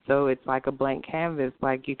 So it's like a blank canvas.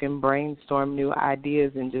 Like you can brainstorm new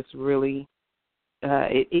ideas and just really.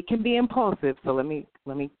 It can be impulsive. So let me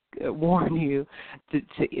warn you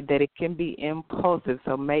that it can be impulsive.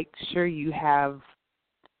 So make sure you have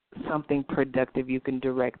something productive you can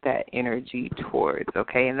direct that energy towards,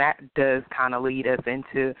 okay? And that does kind of lead us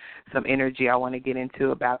into some energy I want to get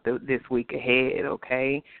into about this week ahead,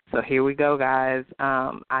 okay? So here we go, guys.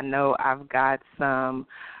 I know I've got some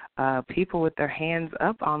people with their hands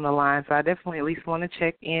up on the line. So I definitely at least want to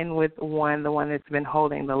check in with the one that's been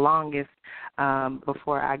holding the longest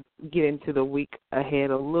before I get into the week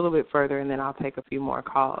ahead a little bit further, and then I'll take a few more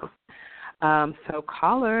calls. So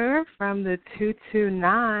caller from the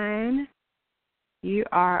 229, you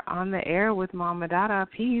are on the air with Mama Dada.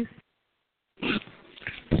 Peace.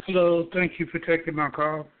 Hello, thank you for taking my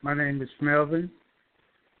call. My name is Melvin.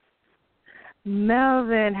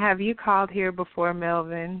 Melvin, have you called here before,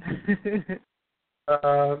 Melvin?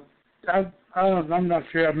 I'm not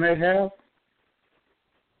sure. I may have.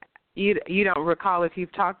 You don't recall if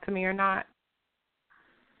you've talked to me or not?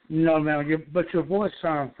 No, ma'am. But your voice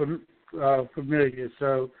sounds familiar,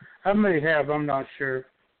 so I may have. I'm not sure.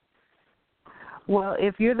 Well,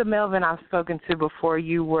 if you're the Melvin I've spoken to before,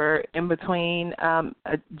 you were in between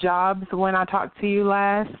jobs when I talked to you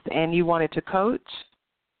last, and you wanted to coach?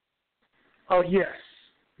 Oh, yes.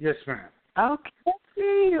 Yes, ma'am. Okay.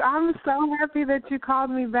 I'm so happy that you called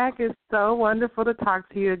me back. It's so wonderful to talk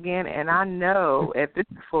to you again, and I know at this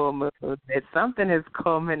full moon that something has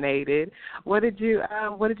culminated. What did you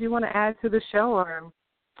want to add to the show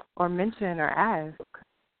or mention or ask?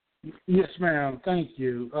 Yes, ma'am. Thank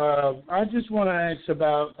you. I just want to ask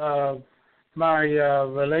about my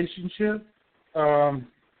relationship.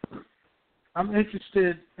 I'm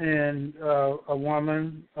interested in a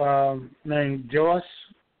woman named Joyce,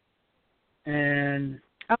 and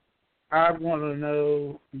I want to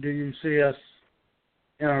know, do you see us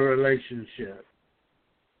in a relationship?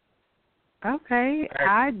 Okay.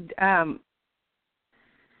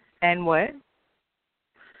 And what?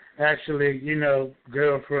 Actually,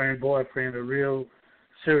 girlfriend, boyfriend, a real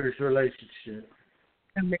serious relationship.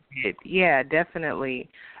 Yeah, definitely.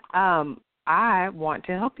 I want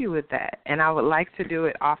to help you with that, and I would like to do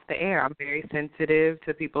it off the air. I'm very sensitive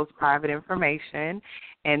to people's private information,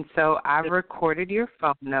 and so I recorded your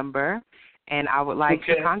phone number, and I would like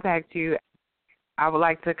to contact you.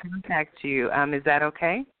 Is that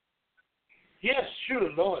okay? Yes, sure,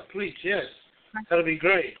 Lord, please, yes. That'll be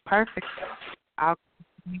great. Perfect. I'll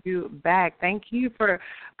call you back. Thank you for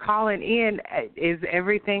calling in. Is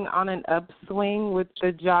everything on an upswing with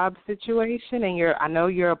the job situation and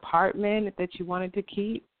your apartment that you wanted to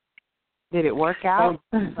keep? Did it work out?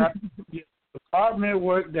 The apartment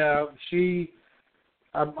worked out.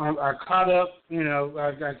 I caught up.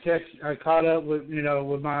 I caught up with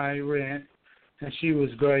with my rent, and she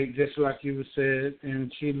was great, just like you said,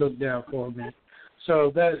 and she looked out for me.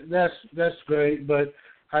 So that's great. But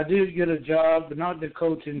I did get a job, but not the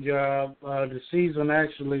coaching job. The season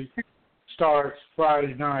actually starts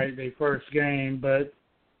Friday night, their first game, but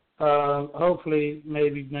hopefully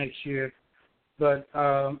maybe next year. But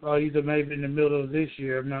or either maybe in the middle of this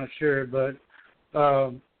year, I'm not sure. But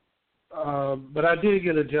I did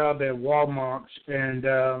get a job at Walmart, and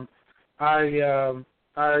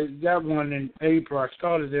I got one in April. I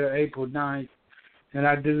started there April 9th, and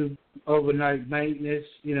I do overnight maintenance,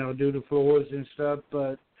 do the floors and stuff.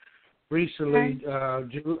 But recently,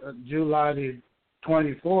 July the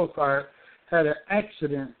 24th, I had an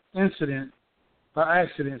incident,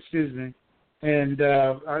 and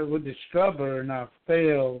I with the scrubber, and I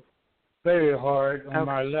fell very hard on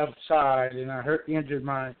my left side, and I injured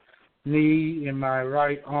my knee and my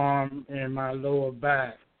right arm and my lower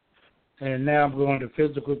back. And now I'm going to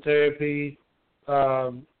physical therapy.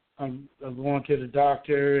 I'm going to the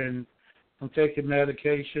doctor, and I'm taking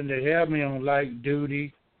medication. They have me on light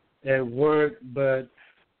duty at work, but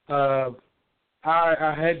I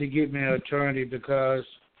had to get me an attorney because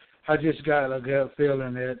I just got a gut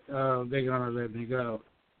feeling that they're going to let me go.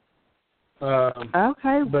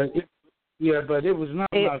 Okay. But it was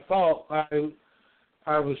not my fault.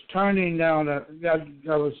 I was turning down I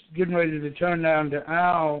was getting ready to turn down the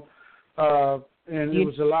aisle, and there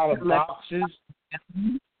was a lot of boxes.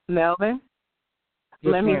 Melvin,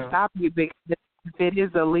 yes, let me ma'am. stop you because if it is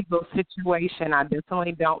a legal situation, I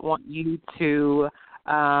definitely don't want you to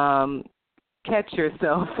catch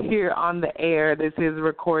yourself here on the air. This is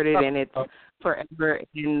recorded and it's forever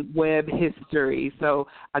in web history. So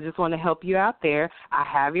I just want to help you out there. I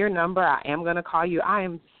have your number. I am going to call you. I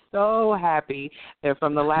am so happy that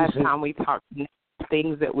from the last time we talked,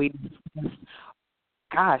 things that we discussed,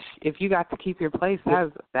 gosh, if you got to keep your place,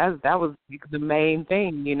 that was the main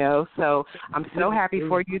thing, So I'm so happy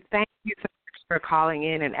for you. Thank you so much for calling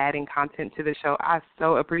in and adding content to the show. I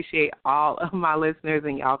so appreciate all of my listeners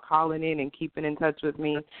and y'all calling in and keeping in touch with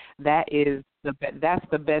me. That's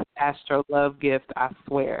the best Astro Love gift, I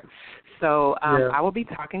swear. So I will be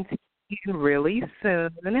talking to you really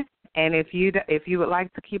soon. And if you would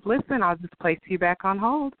like to keep listening, I'll just place you back on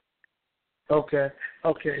hold. Okay.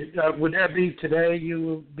 Okay. Would that be today? You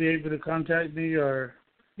will be able to contact me, or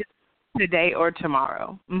today or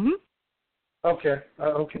tomorrow? Mhm. Okay.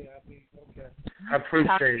 Okay. Okay. I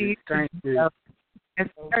appreciate it. Thank you. Yes,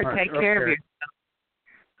 So sir. much. Take care of Okay. yourself.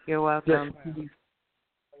 You're Yes, welcome. ma'am.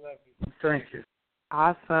 I love you. Thank you.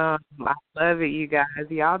 Awesome. I love it, you guys.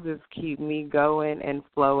 Y'all just keep me going and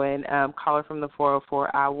flowing. Caller from the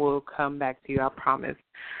 404, I will come back to you, I promise.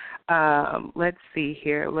 Let's see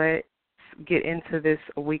here. Let's get into this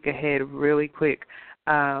week ahead really quick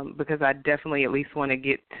because I definitely at least want to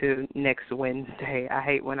get to next Wednesday. I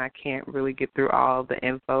hate when I can't really get through all the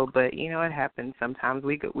info, but, you know, it happens sometimes.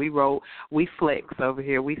 We roll, we flex over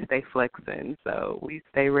here. We stay flexing, so we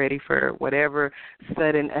stay ready for whatever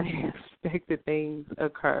sudden unexpected things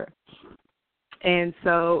occur. And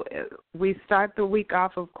so we start the week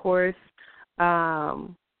off, of course,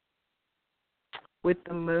 with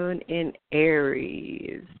the moon in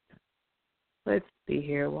Aries. Let's see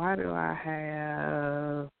here. Why do I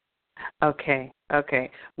have... Okay.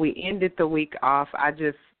 We ended the week off. I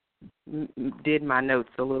just did my notes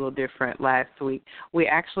a little different last week. We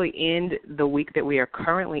actually end the week that we are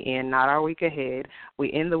currently in, not our week ahead.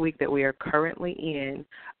 We end the week that we are currently in,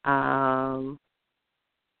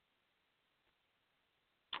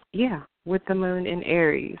 with the moon in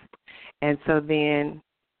Aries. And so then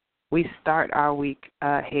we start our week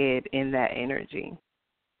ahead in that energy,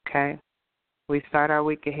 okay? We start our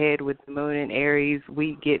week ahead with the moon in Aries.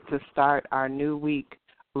 We get to start our new week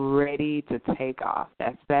ready to take off.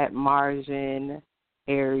 That's that Martian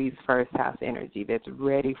Aries first house energy that's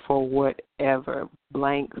ready for whatever.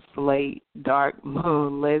 Blank slate, dark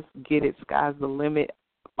moon, let's get it. Sky's the limit.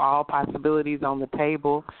 All possibilities on the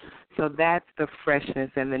table. So that's the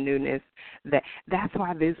freshness and the newness. That's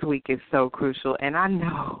why this week is so crucial. And I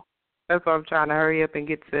know that's why I'm trying to hurry up and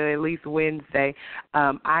get to at least Wednesday.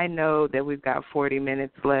 I know that we've got 40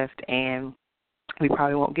 minutes left, and we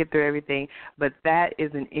probably won't get through everything, but that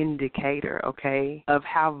is an indicator, okay, of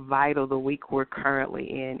how vital the week we're currently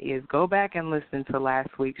in is. Go back and listen to last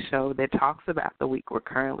week's show that talks about the week we're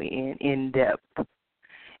currently in depth,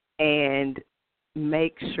 and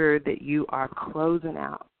make sure that you are closing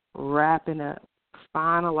out, wrapping up,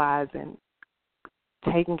 finalizing,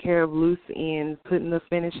 taking care of loose ends, putting the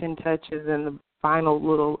finishing touches and the final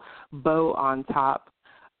little bow on top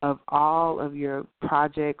of all of your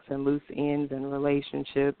projects and loose ends and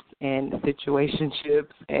relationships and situationships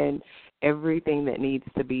and everything that needs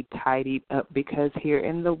to be tidied up, because here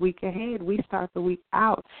in the week ahead, we start the week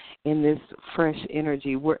out in this fresh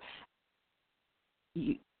energy. We're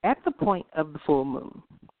at the point of the full moon,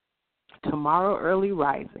 tomorrow early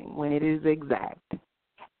rising, when it is exact.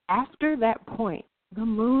 After that point, the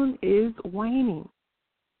moon is waning.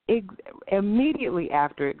 Immediately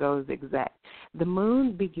after it goes exact, the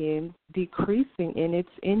moon begins decreasing in its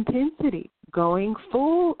intensity, going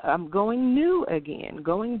new again,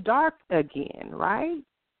 going dark again, right?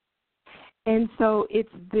 And so it's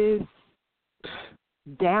this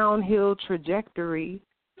downhill trajectory,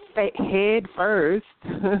 head first,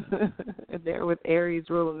 there with Aries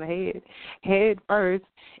ruling the head first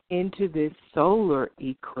into this solar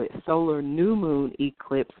eclipse, solar new moon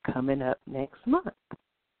eclipse coming up next month.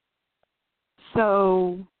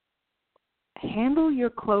 So handle your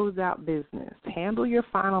closeout business, handle your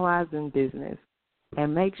finalizing business,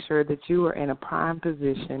 and make sure that you are in a prime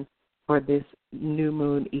position for this new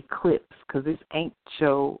moon eclipse, because this ain't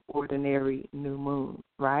your ordinary new moon,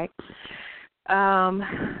 right?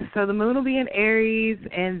 So the moon will be in Aries,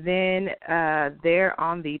 and then there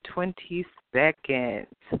on the 22nd,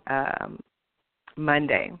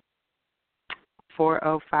 Monday,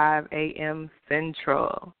 4:05 a.m.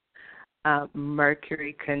 Central,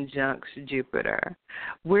 Mercury conjuncts Jupiter.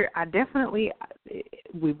 We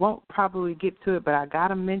won't probably get to it, but I got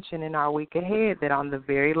to mention in our week ahead that on the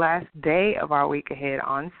very last day of our week ahead,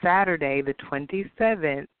 on Saturday, the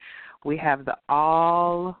 27th, we have the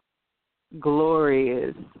all-glorious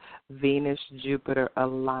Venus-Jupiter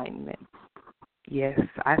alignment. Yes,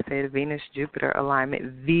 I said Venus-Jupiter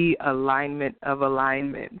alignment, the alignment of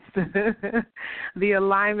alignments. The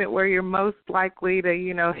alignment where you're most likely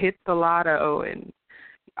to, hit the lotto and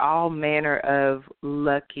all manner of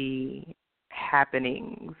lucky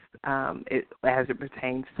happenings as it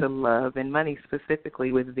pertains to love and money,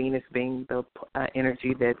 specifically with Venus being the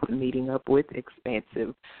energy that's meeting up with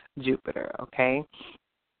expansive Jupiter, okay?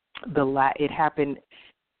 It happened...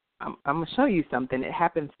 I'm going to show you something. It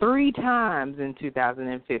happened 3 times in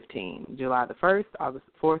 2015, July the 1st, August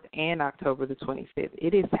the 4th, and October the 25th.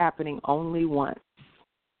 It is happening only once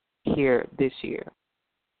here this year.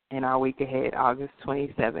 in our week ahead, August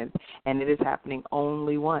 27th, and it is happening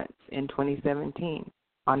only once in 2017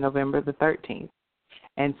 on November the 13th.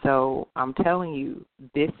 And so I'm telling you,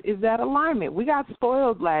 this is that alignment. We got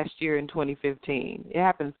spoiled last year in 2015. It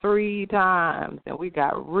happened 3 times, and we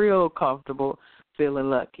got real comfortable feeling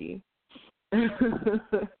lucky.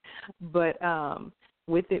 But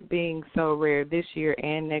with it being so rare this year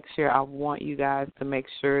and next year, I want you guys to make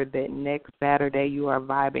sure that next Saturday you are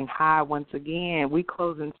vibing high once again. We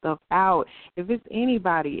closing stuff out. If it's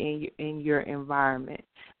anybody in your environment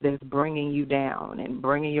that's bringing you down and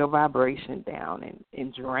bringing your vibration down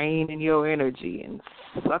and draining your energy and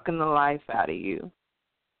sucking the life out of you,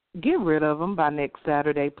 get rid of them by next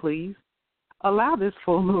Saturday, please. Allow this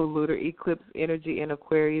full moon lunar eclipse energy in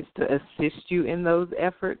Aquarius to assist you in those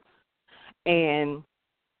efforts and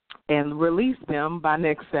release them by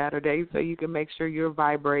next Saturday so you can make sure you're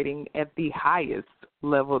vibrating at the highest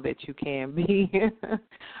level that you can be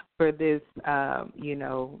for this,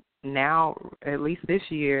 now, at least this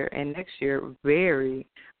year and next year, very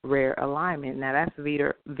rare alignment. Now, that's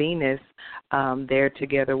Venus there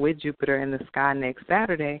together with Jupiter in the sky next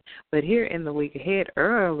Saturday. But here in the week ahead,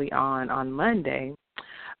 early on Monday,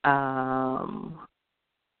 I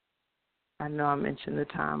know I mentioned the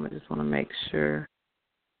time. I just want to make sure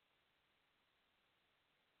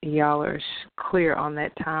y'all are clear on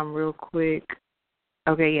that time real quick.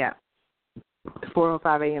 Okay, yeah.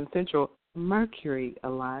 4:05 a.m. Central. Mercury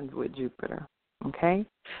aligns with Jupiter, okay?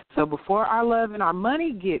 So before our love and our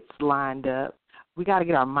money gets lined up, we got to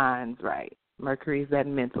get our minds right. Mercury is that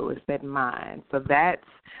mental, it's that mind. So that's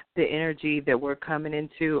the energy that we're coming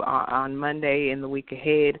into on Monday in the week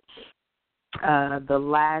ahead. The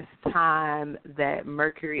last time that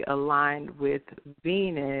Mercury aligned with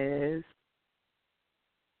Venus,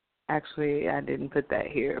 actually, I didn't put that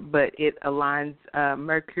here, but it aligns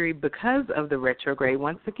Mercury because of the retrograde.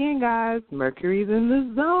 Once again, guys, Mercury's in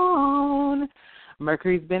the zone.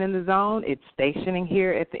 Mercury's been in the zone. It's stationing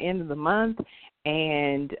here at the end of the month,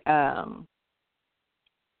 and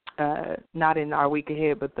not in our week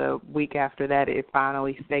ahead, but the week after that, it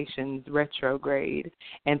finally stations retrograde.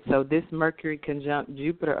 And so this Mercury conjunct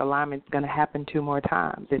Jupiter alignment is going to happen 2 more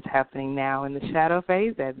times. It's happening now in the shadow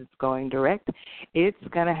phase as it's going direct. It's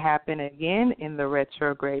going to happen again in the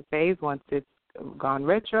retrograde phase once it's gone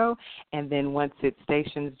retro, and then once it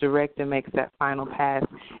stations direct and makes that final pass,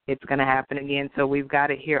 it's going to happen again. So we've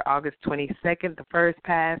got it here August 22nd, the first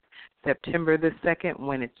pass, September the 2nd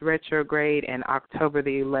when it's retrograde, and October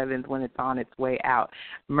the 11th when it's on its way out.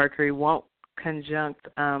 Mercury won't conjunct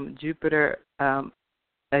Jupiter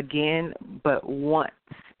again, but once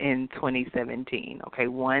in 2017, okay,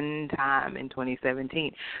 one time in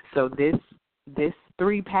 2017. So these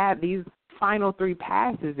final 3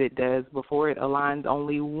 passes it does before it aligns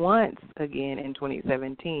only once again in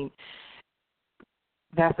 2017.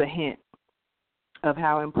 That's a hint of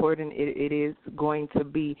how important it is going to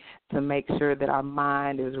be to make sure that our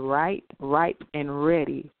mind is right, ripe, and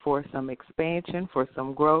ready for some expansion, for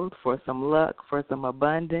some growth, for some luck, for some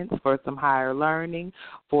abundance, for some higher learning,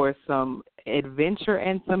 for some adventure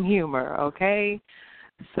and some humor, okay?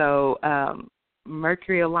 So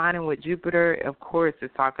Mercury aligning with Jupiter, of course,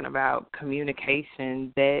 is talking about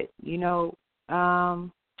communication that,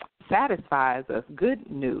 satisfies us, good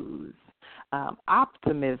news,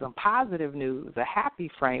 optimism, positive news, a happy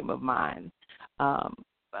frame of mind.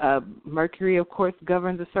 Mercury, of course,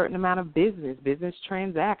 governs a certain amount of business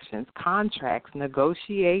transactions, contracts,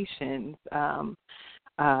 negotiations.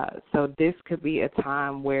 So this could be a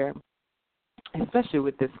time where, especially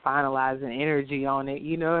with this finalizing energy on it,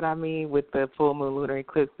 you know what I mean, with the full moon lunar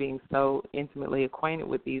eclipse being so intimately acquainted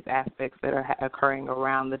with these aspects that are occurring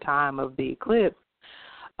around the time of the eclipse,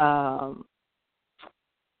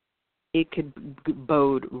 it could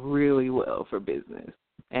bode really well for business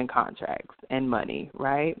and contracts and money,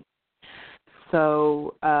 right?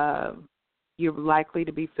 So you're likely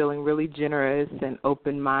to be feeling really generous and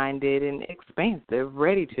open-minded and expansive,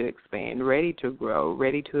 ready to expand, ready to grow,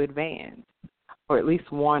 ready to advance, or at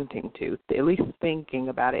least wanting to, at least thinking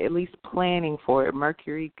about it, at least planning for it.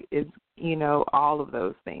 Mercury is, all of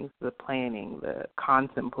those things, the planning, the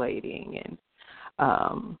contemplating, and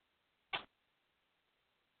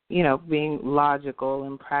being logical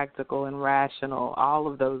and practical and rational. All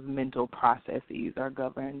of those mental processes are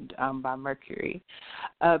governed by Mercury.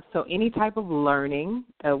 So any type of learning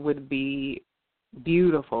would be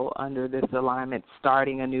beautiful under this alignment,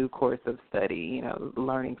 starting a new course of study,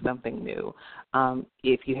 learning something new.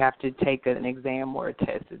 If you have to take an exam or a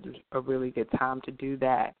test, it's a really good time to do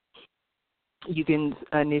that. You can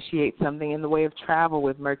initiate something in the way of travel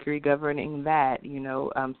with Mercury governing that,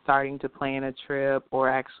 starting to plan a trip or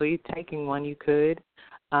actually taking one you could.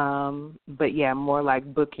 But, yeah, more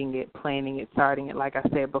like booking it, planning it, starting it. Like I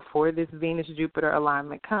said, before this Venus-Jupiter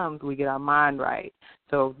alignment comes, we get our mind right.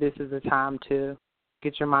 So this is a time to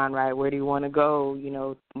get your mind right. Where do you want to go,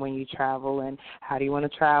 when you travel, and how do you want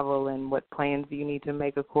to travel, and what plans do you need to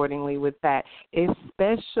make accordingly with that,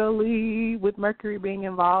 especially with Mercury being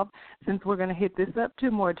involved, since we're going to hit this up 2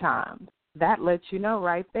 more times. That lets you know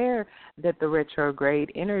right there that the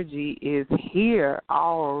retrograde energy is here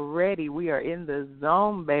already. We are in the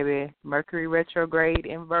zone, baby. Mercury retrograde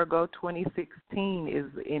in Virgo 2016 is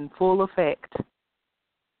in full effect.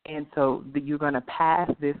 And so you're going to pass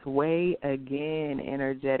this way again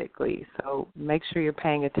energetically. So make sure you're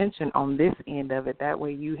paying attention on this end of it. That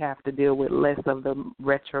way you have to deal with less of the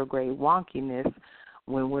retrograde wonkiness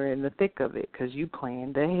when we're in the thick of it, because you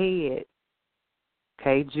planned ahead.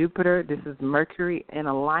 Okay, Jupiter, this is Mercury in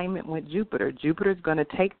alignment with Jupiter. Jupiter's going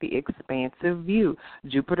to take the expansive view.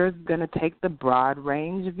 Jupiter's going to take the broad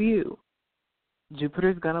range view.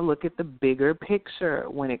 Jupiter's going to look at the bigger picture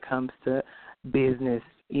when it comes to business,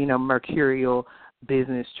 mercurial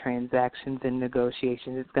business transactions and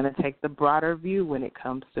negotiations. It's going to take the broader view when it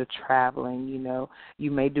comes to traveling.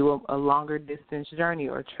 You may do a longer distance journey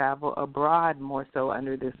or travel abroad more so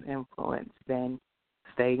under this influence than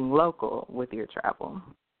staying local with your travel.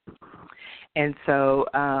 And so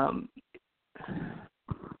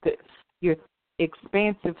your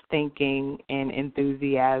expansive thinking and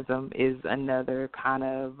enthusiasm is another kind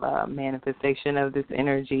of manifestation of this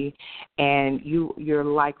energy, and you're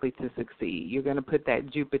likely to succeed. You're going to put that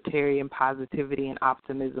Jupiterian positivity and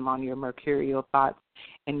optimism on your mercurial thoughts,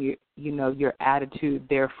 and your attitude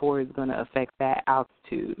therefore is going to affect that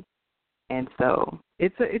altitude. And so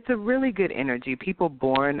it's a really good energy. People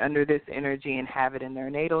born under this energy and have it in their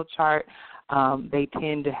natal chart, they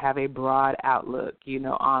tend to have a broad outlook,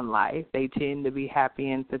 on life. They tend to be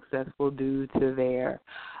happy and successful due to their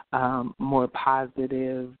more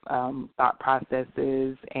positive thought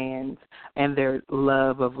processes and their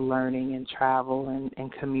love of learning and travel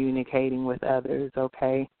and communicating with others,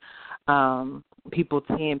 okay?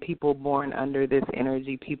 People born under this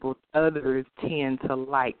energy, others tend to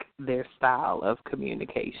like their style of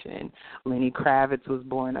communication. Lenny Kravitz was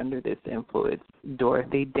born under this influence.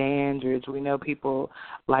 Dorothy Dandridge, we know people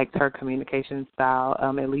liked her communication style,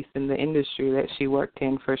 at least in the industry that she worked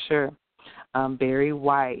in for sure. Barry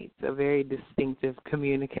White, a very distinctive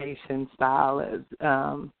communication style,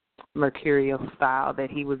 mercurial style that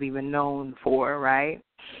he was even known for, right?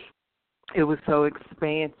 It was so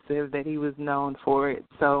expansive that he was known for it.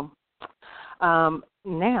 So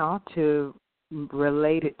now to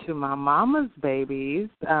relate it to my mama's babies,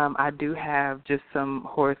 I do have just some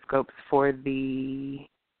horoscopes for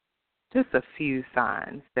just a few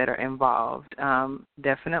signs that are involved.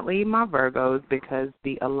 Definitely my Virgos, because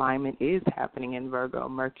the alignment is happening in Virgo.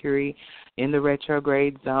 Mercury in the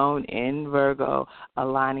retrograde zone in Virgo,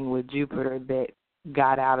 aligning with Jupiter that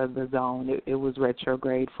got out of the zone. It was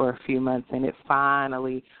retrograde for a few months, and it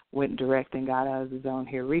finally went direct and got out of the zone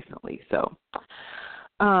here recently. So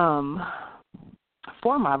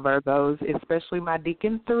for my Virgos, especially my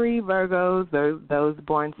Deacon 3 Virgos, those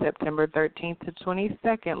born September 13th to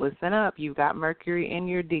 22nd, listen up. You've got Mercury in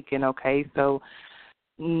your Deacon, okay? So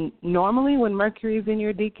normally when Mercury is in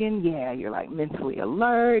your Deacon, you're like mentally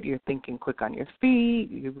alert, you're thinking quick on your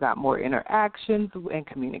feet, you've got more interactions and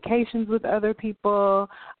communications with other people,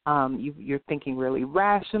 you're thinking really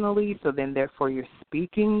rationally, so then therefore you're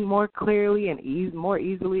speaking more clearly and more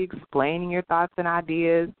easily explaining your thoughts and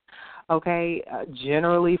ideas. Okay,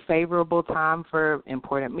 generally favorable time for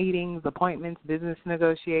important meetings, appointments, business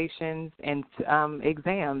negotiations, and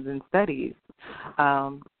exams and studies.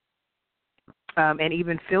 And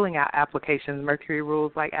even filling out applications. Mercury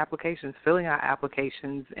rules like applications, filling out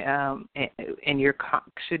applications, and you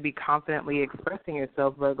should be confidently expressing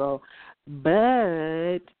yourself, Virgo.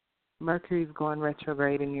 But Mercury's going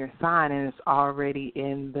retrograde in your sign, and it's already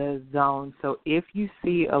in the zone. So if you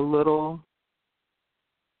see a little,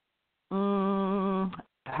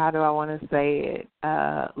 how do I want to say it,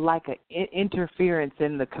 like an interference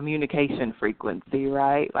in the communication frequency,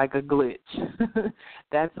 right? Like a glitch.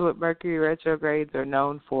 That's what Mercury retrogrades are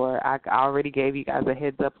known for. I already gave you guys a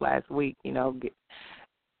heads up last week,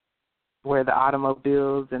 where the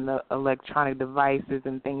automobiles and the electronic devices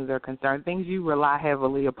and things are concerned, things you rely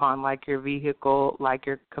heavily upon, like your vehicle, like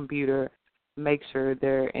your computer. Make sure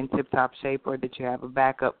they're in tip-top shape or that you have a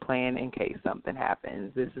backup plan in case something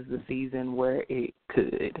happens. This is the season where it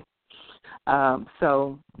could.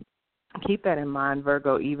 So keep that in mind,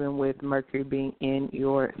 Virgo, even with Mercury being in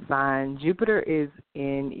your sign. Jupiter is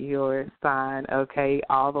in your sign, okay,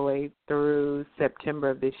 all the way through September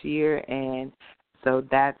of this year, and so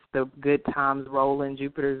that's the good times rolling.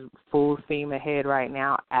 Jupiter's full steam ahead right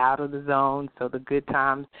now, out of the zone, so the good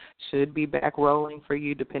times should be back rolling for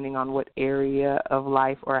you depending on what area of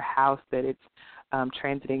life or house that it's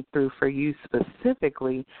transiting through for you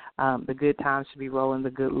specifically. The good times should be rolling,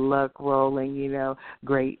 the good luck rolling,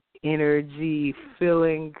 great energy,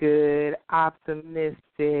 feeling good,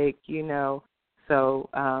 optimistic, So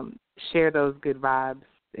share those good vibes,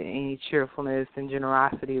 any cheerfulness and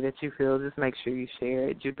generosity that you feel. Just make sure you share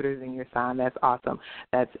it. Jupiter's in your sign. That's awesome.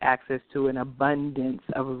 That's access to an abundance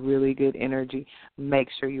of really good energy. Make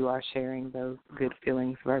sure you are sharing those good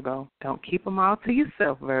feelings, Virgo. Don't keep them all to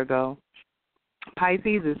yourself, Virgo.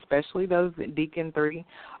 Pisces, especially those at Deacon 3,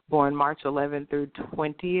 born March 11th through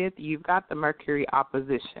 20th, you've got the Mercury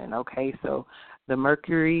opposition, okay? So the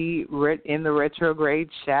Mercury in the retrograde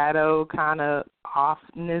shadow kind of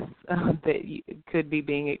offness that could be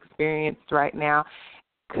being experienced right now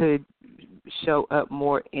could show up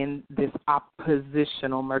more in this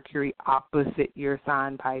oppositional Mercury opposite your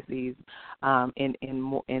sign, Pisces,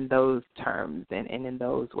 in those terms and in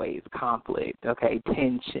those ways, conflict, okay,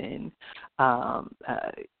 tension,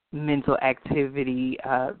 mental activity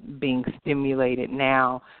being stimulated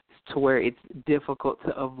now to where it's difficult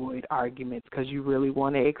to avoid arguments because you really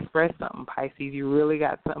want to express something, Pisces. You really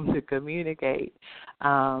got something to communicate.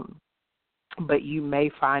 But you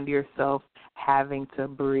may find yourself having to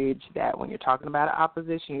bridge that. When you're talking about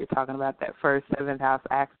opposition, you're talking about that first seventh house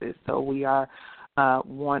axis. So we are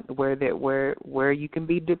where you can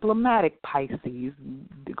be diplomatic, Pisces,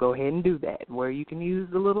 go ahead and do that. Where you can use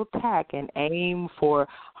a little tact and aim for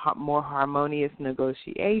more harmonious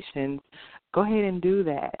negotiations, go ahead and do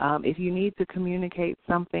that. If you need to communicate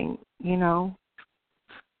something,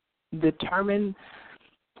 determine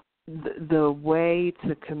the way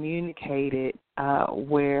to communicate it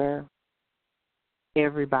where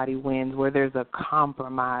everybody wins, where there's a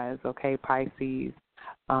compromise, okay, Pisces?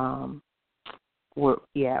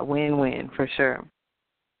 Win-win for sure.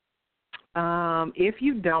 If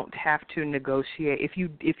you don't have to negotiate, if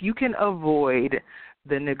you can avoid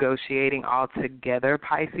the negotiating altogether,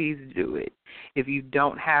 Pisces, do it. If you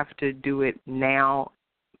don't have to do it now,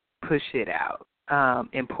 push it out.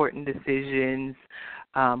 Important decisions,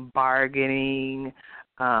 bargaining,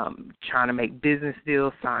 trying to make business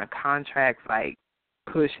deals, sign contracts,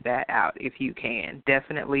 push that out if you can.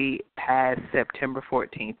 Definitely past September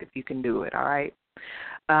 14th if you can do it, all right?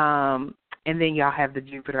 And then y'all have the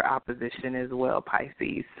Jupiter opposition as well,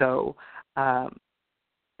 Pisces. So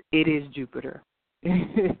it is Jupiter.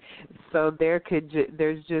 So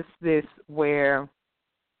there's just this where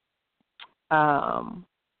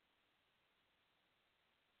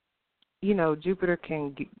Jupiter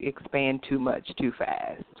can expand too much too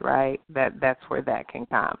fast, right? That's where that can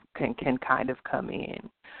kind of come in.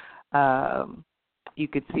 You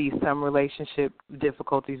could see some relationship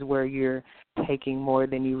difficulties where you're taking more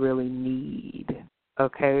than you really need,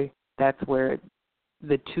 okay? That's where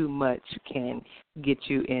the too much can get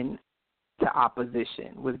you into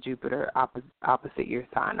opposition with Jupiter opposite your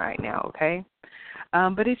sign right now, okay?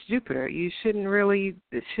 But it's Jupiter. It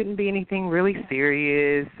shouldn't be anything really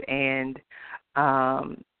serious, and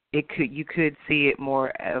you could see it more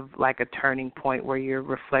of like a turning point where you're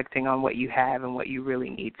reflecting on what you have and what you really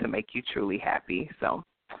need to make you truly happy. So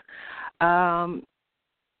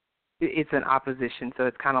it's an opposition, so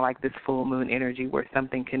it's kind of like this full moon energy where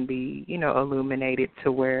something can be, illuminated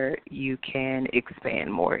to where you can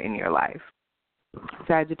expand more in your life.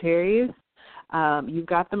 Sagittarius, you've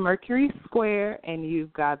got the Mercury square and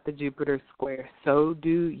you've got the Jupiter square. So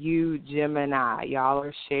do you, Gemini. Y'all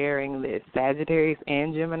are sharing this. Sagittarius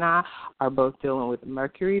and Gemini are both dealing with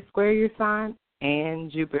Mercury square your sign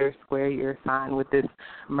and Jupiter square your sign with this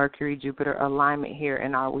Mercury-Jupiter alignment here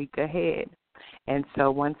in our week ahead. And so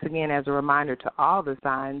once again, as a reminder to all the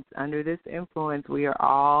signs under this influence, we are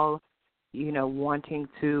all wanting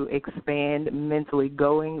to expand mentally,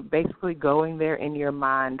 going there in your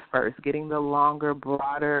mind first, getting the longer,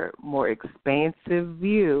 broader, more expansive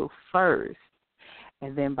view first.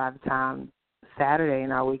 And then by the time Saturday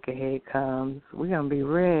in our week ahead comes, we're going to be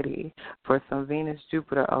ready for some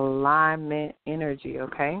Venus-Jupiter alignment energy,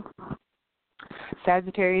 okay?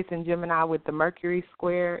 Sagittarius and Gemini with the Mercury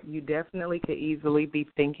square, you definitely could easily be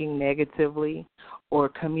thinking negatively or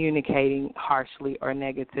communicating harshly or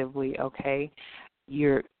negatively, okay?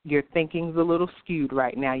 Your thinking's a little skewed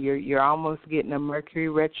right now. You're almost getting a Mercury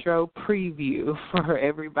retro preview for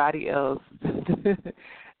everybody else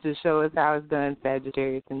to show us how it's done,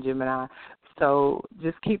 Sagittarius and Gemini. So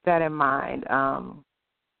just keep that in mind.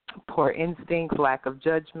 Poor instincts, lack of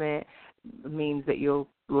judgment means that you'll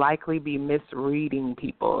likely be misreading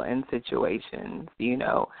people and situations.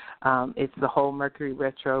 It's the whole Mercury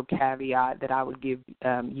retro caveat that I would give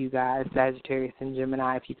you guys, Sagittarius and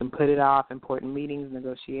Gemini. If you can put it off, important meetings,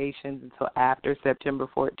 negotiations, until after September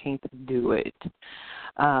 14th, do it.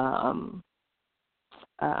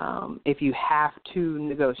 If you have to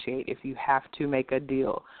negotiate, if you have to make a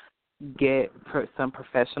deal, get some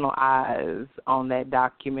professional eyes on that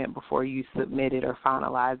document before you submit it or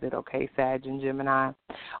finalize it, okay, Sag and Gemini?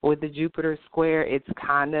 With the Jupiter square, it's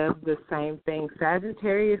kind of the same thing.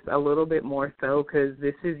 Sagittarius, a little bit more so, because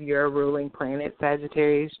this is your ruling planet,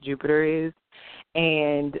 Sagittarius, Jupiter is.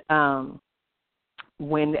 And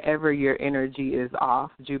whenever your energy is off,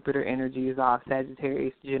 Jupiter energy is off,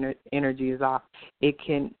 Sagittarius energy is off, it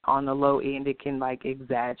can, on the low end, it can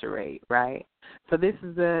exaggerate, right? So this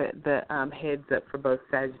is the heads up for both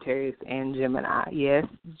Sagittarius and Gemini. Yes,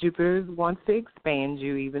 Jupiter wants to expand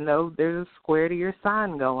you, even though there's a square to your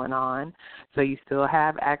sign going on. So you still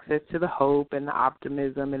have access to the hope and the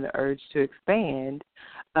optimism and the urge to expand.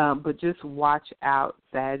 But just watch out,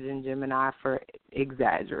 Sag and Gemini, for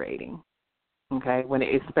exaggerating. Okay,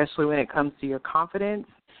 especially when it comes to your confidence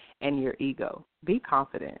and your ego. Be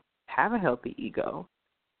confident. Have a healthy ego.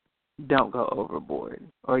 Don't go overboard,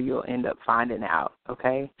 or you'll end up finding out,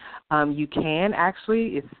 okay? You can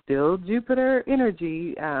actually, it's still Jupiter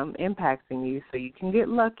energy impacting you, so you can get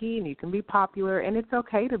lucky and you can be popular, and it's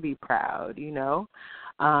okay to be proud,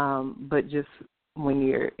 but just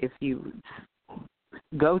if you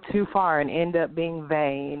go too far and end up being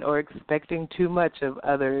vain or expecting too much of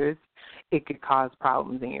others, it could cause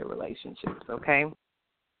problems in your relationships, okay?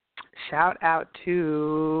 Shout out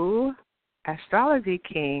to Astrology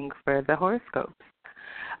King for the horoscopes.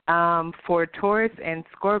 For Taurus and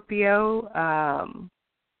Scorpio,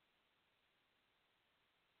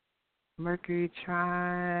 Mercury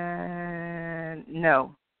trine,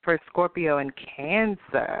 no. For Scorpio and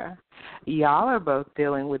Cancer, y'all are both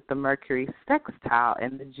dealing with the Mercury sextile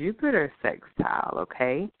and the Jupiter sextile,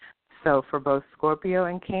 okay? So for both Scorpio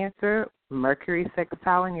and Cancer, Mercury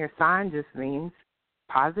sextile in your sign just means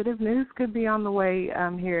positive news could be on the way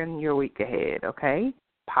here in your week ahead, okay?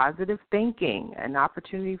 Positive thinking, an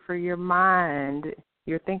opportunity for your mind,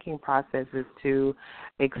 your thinking processes to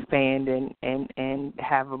expand and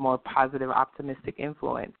have a more positive, optimistic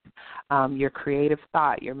influence. Your creative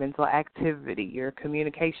thought, your mental activity, your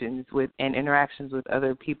communications with and interactions with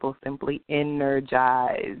other people simply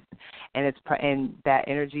energize. And that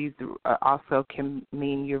energy also can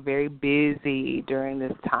mean you're very busy during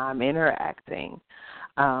this time interacting.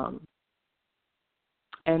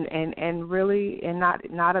 And really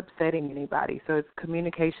not upsetting anybody. So it's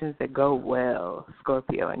communications that go well,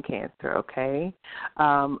 Scorpio and Cancer, okay?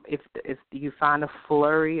 If you find a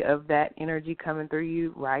flurry of that energy coming through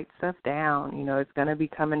you, write stuff down. It's going to be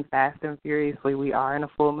coming fast and furiously. We are in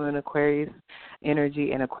a full moon Aquarius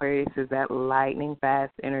energy, and Aquarius is that lightning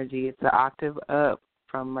fast energy. It's an octave up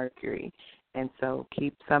from Mercury. And so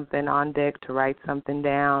keep something on deck to write something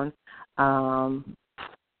down.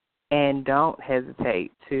 And don't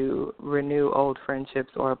hesitate to renew old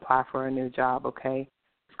friendships or apply for a new job, okay?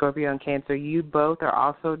 Scorpio and Cancer, you both are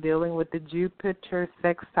also dealing with the Jupiter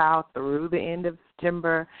sextile through the end of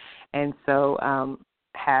September. And so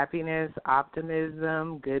happiness,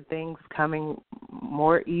 optimism, good things coming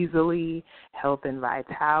more easily, health and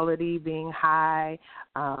vitality being high,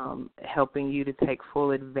 helping you to take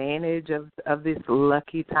full advantage of this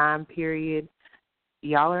lucky time period.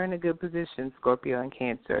 Y'all are in a good position, Scorpio and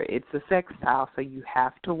Cancer. It's a sextile, so you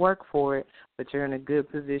have to work for it, but you're in a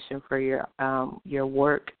good position for your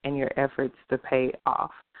work and your efforts to pay off.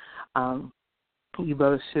 You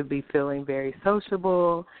both should be feeling very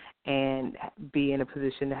sociable and be in a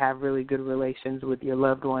position to have really good relations with your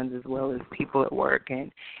loved ones as well as people at work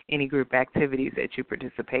and any group activities that you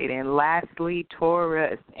participate in. Lastly,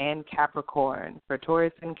 Taurus and Capricorn. For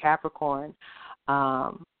Taurus and Capricorn,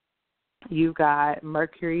 you got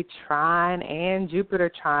Mercury trine and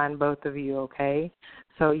Jupiter trine, both of you, okay?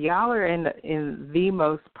 So y'all are in the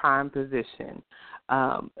most prime position.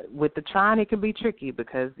 With the trine, it can be tricky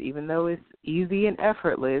because even though it's easy and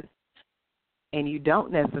effortless, and you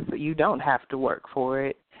don't have to work for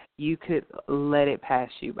it, you could let it pass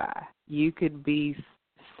you by. You could be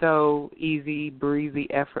so easy, breezy,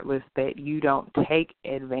 effortless that you don't take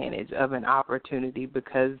advantage of an opportunity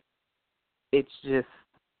because it's just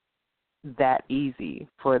that easy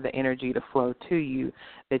for the energy to flow to you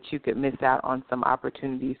that you could miss out on some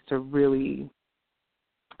opportunities to really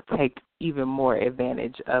take even more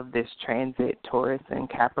advantage of this transit, Taurus and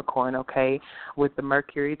Capricorn, okay? With the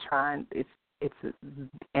Mercury trine, it's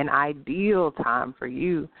an ideal time for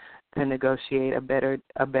you to negotiate a better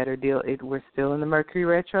deal. We're still in the Mercury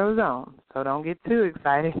retro zone, so don't get too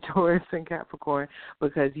excited, Taurus and Capricorn,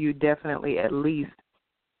 because you definitely, at least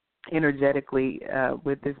energetically,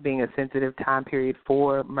 with this being a sensitive time period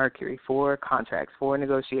for Mercury, for contracts, for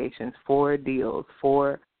negotiations, for deals,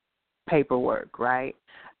 for paperwork, right,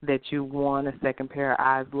 that you want a second pair of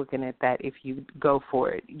eyes looking at that if you go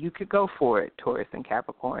for it. You could go for it, Taurus and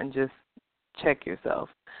Capricorn. Just check yourself.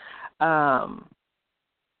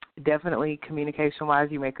 Definitely communication-wise,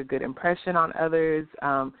 you make a good impression on others.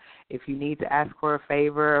 If you need to ask for a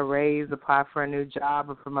favor, a raise, apply for a new job,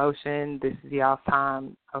 a promotion, this is y'all's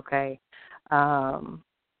time, okay?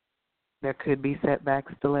 There could be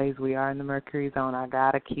setbacks, delays. We are in the Mercury zone. I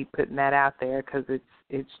got to keep putting that out there because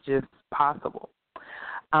it's just possible.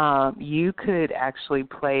 You could actually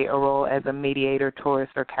play a role as a mediator, Taurus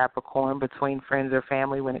or Capricorn, between friends or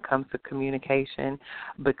family when it comes to communication,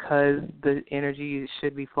 because the energy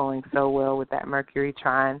should be flowing so well with that Mercury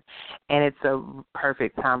trine, and it's a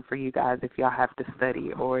perfect time for you guys if y'all have to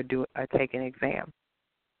study or take an exam.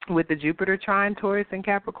 With the Jupiter trine, Taurus and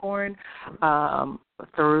Capricorn,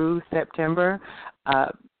 through September,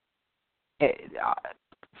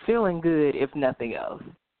 feeling good if nothing else.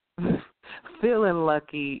 Feeling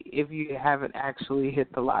lucky if you haven't actually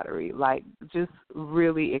hit the lottery. Like, just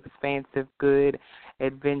really expansive, good,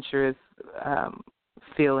 adventurous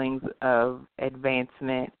feelings of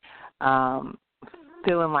advancement,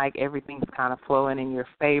 feeling like everything's kind of flowing in your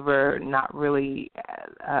favor, not really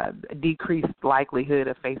decreased likelihood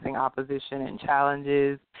of facing opposition and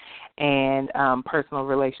challenges, and personal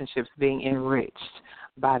relationships being enriched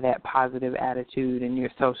by that positive attitude and your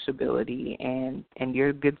sociability and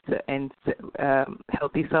your good and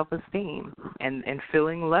healthy self-esteem and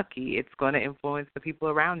feeling lucky. It's going to influence the people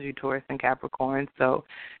around you, Taurus and Capricorn, so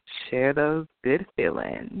share those good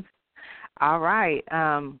feelings. All right.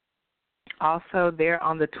 Also, there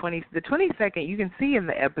on the 22nd, you can see in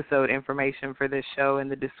the episode information for this show in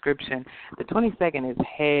the description, the 22nd is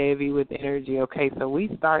heavy with energy, okay? So we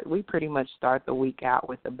pretty much start the week out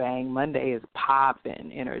with a bang. Monday is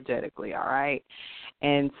popping energetically, all right?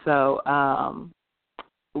 And so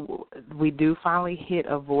we do finally hit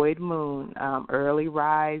a void moon, early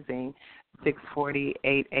rising,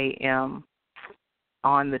 6:48 a.m.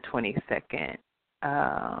 on the 22nd.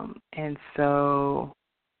 And so...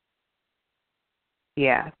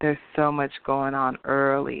 yeah, there's so much going on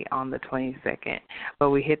early on the 22nd. But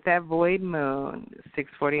we hit that void moon,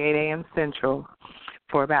 6:48 a.m. Central,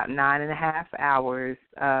 for about 9.5 hours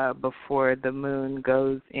before the moon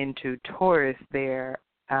goes into Taurus there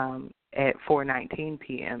at 4:19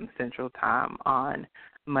 p.m. Central Time on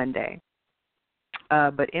Monday.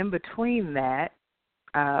 But in between that,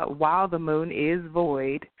 while the moon is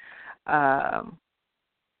void,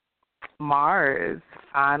 Mars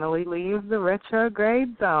finally leaves the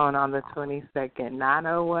retrograde zone on the 22nd,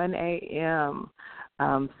 9:01 a.m.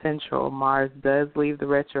 Central. Mars does leave the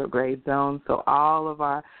retrograde zone, so all of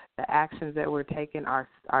the actions that we're taking, our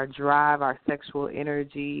drive, our sexual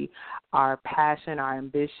energy, our passion, our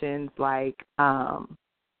ambitions,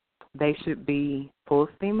 they should be full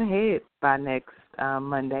steam ahead by next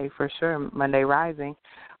Monday for sure. Monday rising,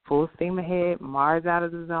 full steam ahead. Mars out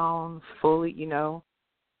of the zone, fully,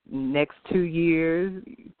 next 2 years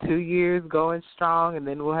going strong, and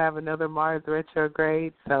then we'll have another Mars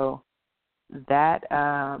retrograde. So that,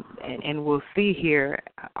 and we'll see here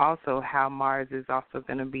also how Mars is also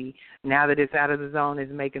going to be, now that it's out of the zone, is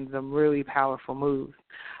making some really powerful moves.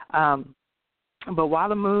 But while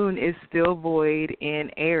the moon is still void in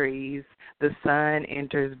Aries, the sun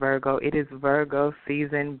enters Virgo. It is Virgo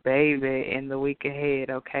season, baby, in the week ahead,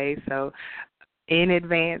 okay? So in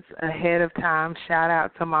advance, ahead of time, shout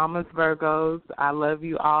out to Mama's Virgos. I love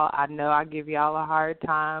you all. I know I give y'all a hard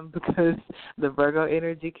time because the Virgo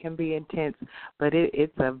energy can be intense, but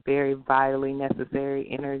it's a very vitally necessary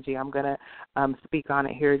energy. I'm going to speak on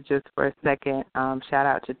it here just for a second. Shout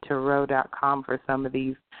out to Tarot.com for some of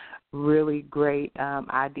these really great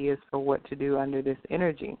ideas for what to do under this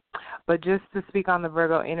energy. But just to speak on the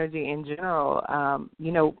Virgo energy in general,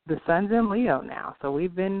 the sun's in Leo now, so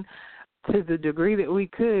we've been, to the degree that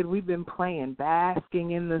we've been playing,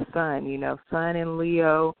 basking in the sun. Sun in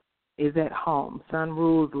Leo is at home. Sun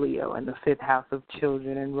rules Leo in the 5th house of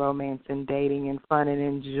children and romance and dating and fun and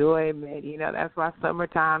enjoyment. That's why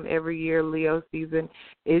summertime every year, Leo season,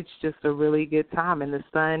 it's just a really good time. And the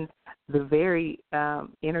sun, the very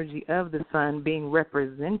energy of the sun being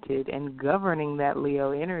represented and governing that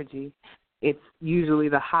Leo energy it's usually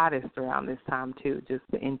the hottest around this time too, just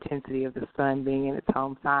the intensity of the sun being in its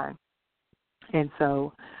home sign. And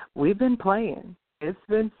so we've been playing. It's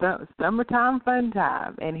been summertime fun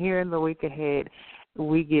time. And here in the week ahead,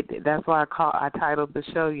 that's why I titled the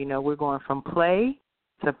show, we're going from play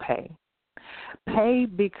to pay. Pay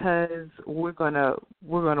because we're gonna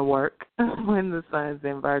work when the sun's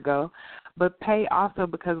in Virgo, but pay also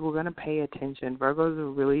because we're gonna pay attention. Virgos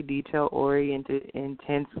are really detail oriented,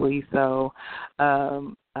 intensely so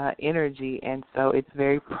energy, and so it's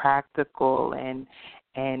very practical and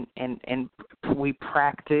we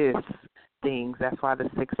practice things. That's why the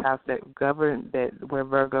sixth house where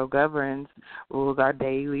Virgo governs rules our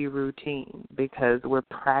daily routine, because we're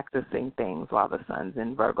practicing things while the sun's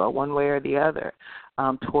in Virgo, one way or the other,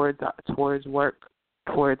 towards work,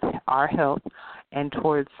 towards our health, and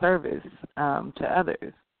towards service to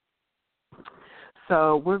others.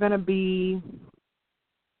 So we're going to be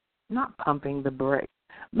not pumping the brakes.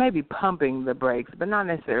 Maybe pumping the brakes, but not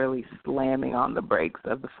necessarily slamming on the brakes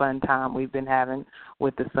of the fun time we've been having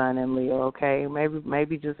with the sun in Leo, okay?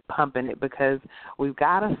 Maybe just pumping it, because we've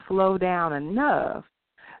got to slow down enough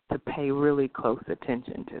to pay really close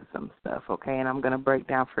attention to some stuff, okay? And I'm going to break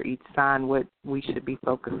down for each sign what we should be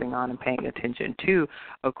focusing on and paying attention to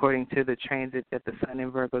according to the transit that the sun in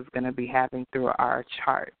Virgo is going to be having through our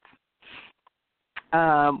charts.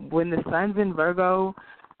 When the sun's in Virgo,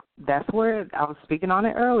 that's where I was speaking on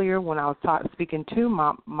it earlier when I was speaking to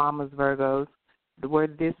Mama's Virgos, where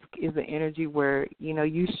this is an energy where,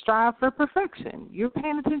 you strive for perfection. You're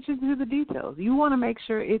paying attention to the details. You want to make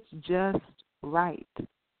sure it's just right.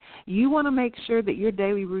 You want to make sure that your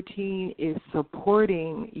daily routine is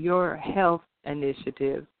supporting your health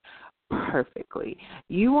initiatives perfectly.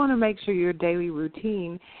 You want to make sure your daily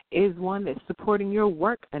routine is one that's supporting your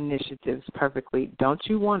work initiatives perfectly. Don't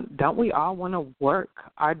we all want to work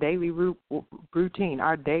our daily routine,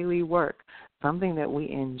 our daily work, something that we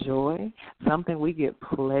enjoy, something we get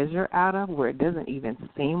pleasure out of, where it doesn't even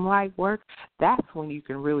seem like work? That's when you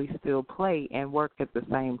can really still play and work at the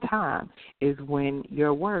same time, is when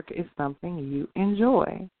your work is something you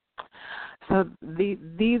enjoy. So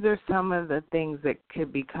these are some of the things that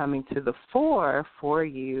could be coming to the fore for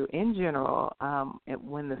you in general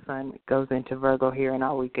when the sun goes into Virgo here in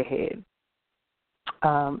our week ahead.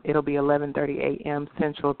 It'll be 11:30 a.m.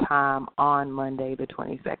 Central Time on Monday the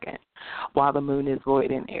 22nd, while the moon is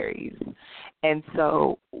void in Aries. And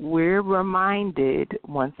so we're reminded,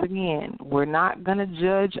 once again, we're not going to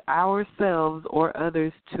judge ourselves or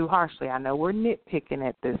others too harshly. I know we're nitpicking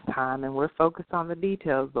at this time and we're focused on the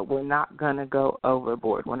details, but we're not going to go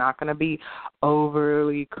overboard. We're not going to be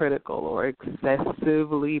overly critical or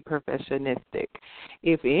excessively perfectionistic.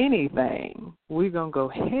 If anything, we're going to go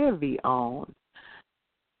heavy on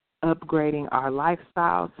upgrading our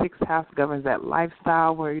lifestyle. Sixth house governs that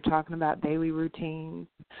lifestyle where you're talking about daily routines.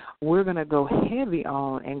 We're going to go heavy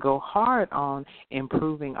on and go hard on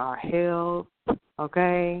improving our health,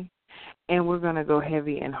 okay? And we're going to go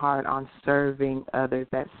heavy and hard on serving others,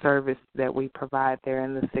 that service that we provide there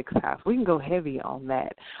in the sixth house. We can go heavy on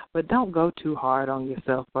that, but don't go too hard on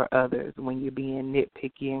yourself or others when you're being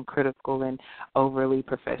nitpicky and critical and overly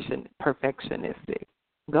perfectionistic.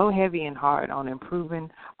 Go heavy and hard on improving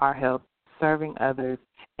our health, serving others,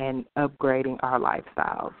 and upgrading our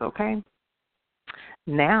lifestyles, okay?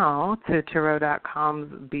 Now to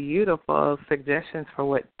Tarot.com's beautiful suggestions for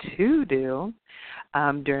what to do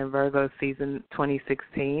during Virgo season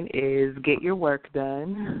 2016 is get your work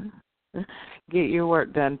done. Get your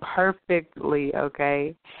work done perfectly,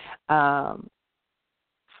 okay?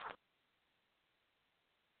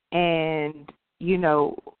 And,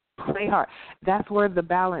 play hard. That's where the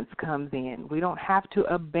balance comes in. We don't have to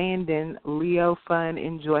abandon Leo fun,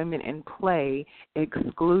 enjoyment, and play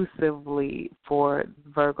exclusively for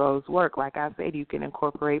Virgo's work. Like I said, you can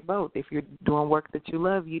incorporate both. If you're doing work that you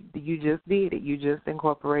love, you just did it. You just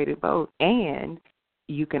incorporated both. And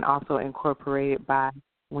you can also incorporate it by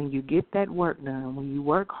when you get that work done, when you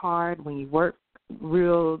work hard, when you work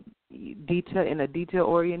real detail in a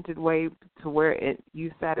detail-oriented way to where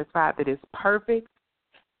you satisfied that it's perfect,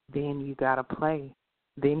 then you got to play.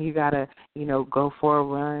 Then you got to, go for a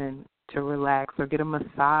run to relax, or get a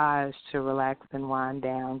massage to relax and wind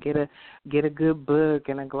down. Get a good book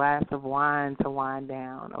and a glass of wine to wind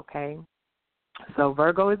down, okay? So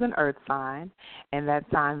Virgo is an earth sign, and that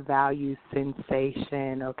sign values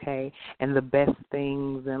sensation, okay, and the best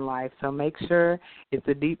things in life. So make sure it's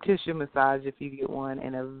a deep tissue massage if you get one,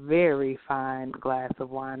 and a very fine glass of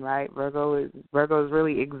wine, right? Virgo is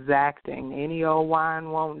really exacting. Any old wine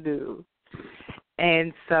won't do.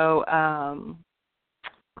 And so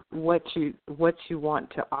what you want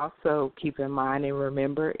to also keep in mind and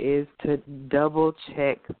remember is to double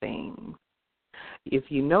check things. If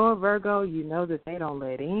you know a Virgo, you know that they don't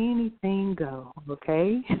let anything go,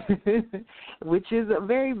 okay? Which is a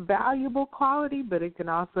very valuable quality, but it can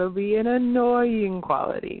also be an annoying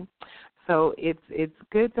quality. So it's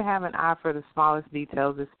good to have an eye for the smallest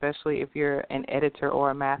details, especially if you're an editor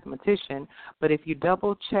or a mathematician. But if you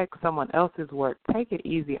double check someone else's work, take it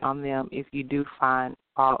easy on them if you do find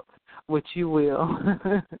fault, which you will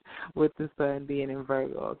with the sun being in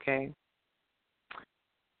Virgo, okay?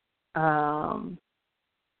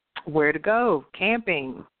 Where to go?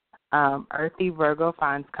 Camping. Earthy Virgo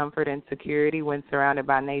finds comfort and security when surrounded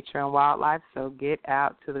by nature and wildlife, so get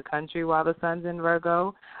out to the country while the sun's in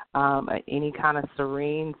Virgo. Any kind of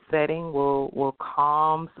serene setting will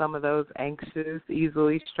calm some of those anxious,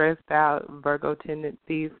 easily stressed out Virgo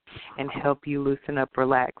tendencies and help you loosen up,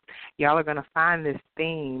 relax. Y'all are going to find this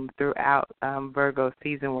theme throughout Virgo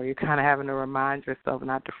season where you're kind of having to remind yourself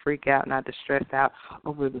not to freak out, not to stress out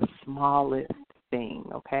over the smallest thing,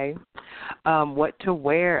 okay? What to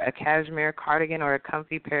wear, a cashmere cardigan or a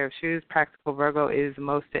comfy pair of shoes. Practical Virgo is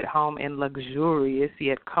most at home in luxurious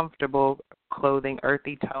yet comfortable clothing,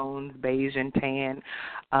 earthy tones, beige and tan.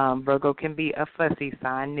 Virgo can be a fussy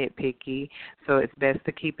sign, nitpicky, so it's best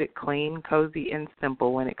to keep it clean, cozy, and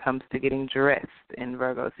simple when it comes to getting dressed in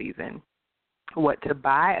Virgo season. What to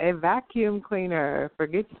buy? A vacuum cleaner.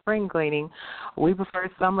 Forget spring cleaning. We prefer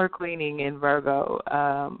summer cleaning in Virgo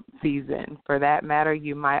season. For that matter,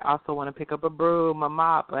 you might also want to pick up a broom, a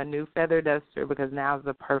mop, a new feather duster, because now is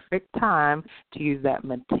the perfect time to use that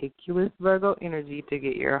meticulous Virgo energy to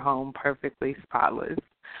get your home perfectly spotless.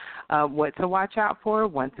 What to watch out for?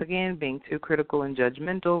 Once again, being too critical and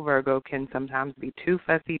judgmental. Virgo can sometimes be too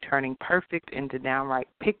fussy, turning perfect into downright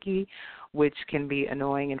picky, which can be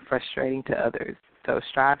annoying and frustrating to others. So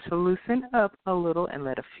strive to loosen up a little and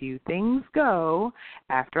let a few things go.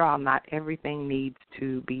 After all, not everything needs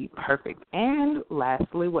to be perfect. And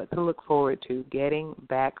lastly, what to look forward to, getting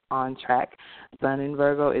back on track. Sun in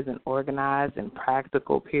Virgo is an organized and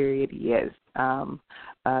practical period, yes,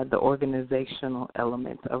 the organizational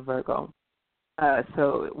elements of Virgo.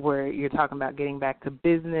 So where you're talking about getting back to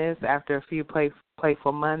business after a few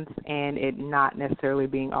playful months and it not necessarily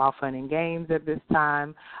being all fun and games at this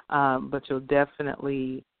time, but you'll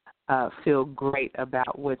definitely feel great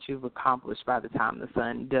about what you've accomplished by the time the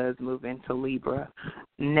sun does move into Libra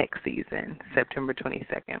next season, September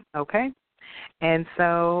 22nd, okay? And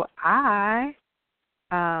so I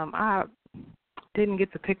didn't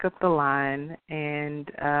get to pick up the line,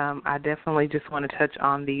 and I definitely just want to touch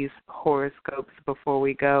on these horoscopes before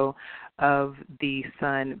we go of the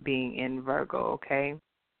sun being in Virgo, okay?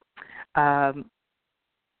 I'll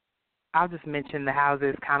just mention the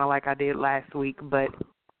houses kind of like I did last week,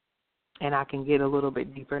 and I can get a little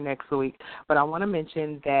bit deeper next week. But I want to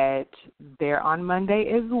mention that they're on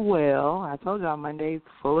Monday as well. I told y'all Monday's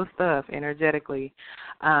full of stuff energetically.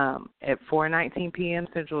 At 4:19 p.m.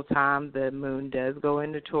 Central Time, the moon does go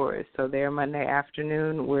into Taurus. So there Monday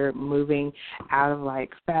afternoon, we're moving out of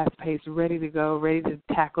like fast-paced, ready to go, ready to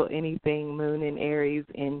tackle anything moon in Aries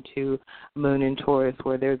into moon in Taurus,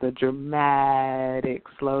 where there's a dramatic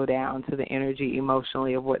slowdown to the energy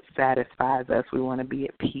emotionally of what satisfies us. We want to be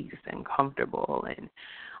at peace and comfortable, and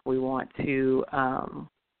we want to,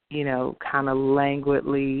 kind of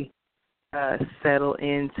languidly settle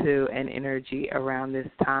into an energy around this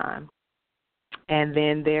time. And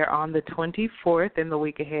then they're on the 24th in the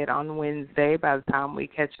week ahead on Wednesday. By the time we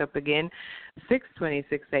catch up again,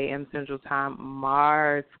 6:26 a.m. Central Time,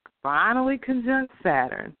 Mars finally conjunct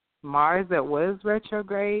Saturn. Mars that was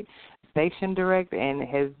retrograde, station direct, and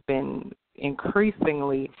has been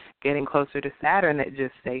increasingly getting closer to Saturn at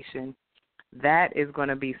gestation. That is going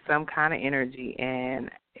to be some kind of energy, and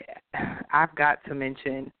I've got to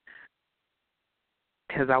mention,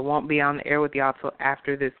 because I won't be on the air with y'all till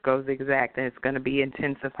after this goes exact, and it's going to be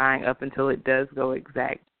intensifying up until it does go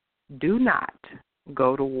exact. Do not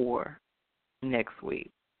go to war next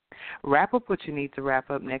week. Wrap up what you need to wrap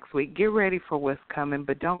up next week. Get ready for what's coming,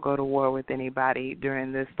 but don't go to war with anybody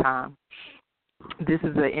during this time. This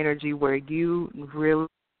is an energy where you really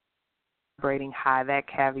vibrating high. That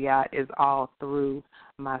caveat is all through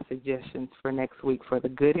my suggestions for next week for the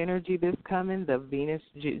good energy that's coming, the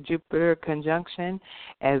Venus-Jupiter conjunction,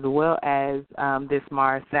 as well as this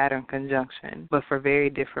Mars-Saturn conjunction, but for very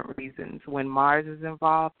different reasons. When Mars is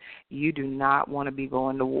involved, you do not want to be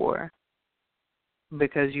going to war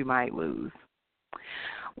because you might lose,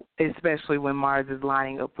 especially when Mars is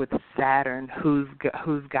lining up with Saturn, who's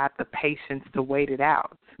got the patience to wait it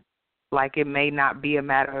out. Like, it may not be a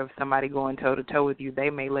matter of somebody going toe-to-toe with you. They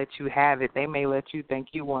may let you have it. They may let you think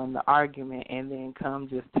you won the argument and then come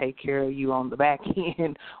just take care of you on the back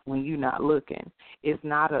end when you're not looking. It's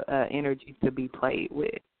not a energy to be played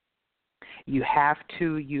with. You have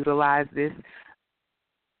to utilize this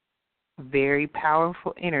very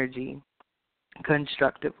powerful energy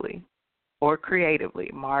constructively or creatively.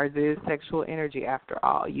 Mars is sexual energy after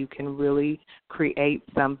all. You can really create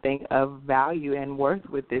something of value and worth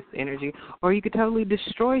with this energy, or you could totally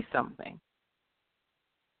destroy something.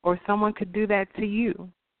 Or someone could do that to you.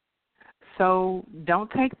 So don't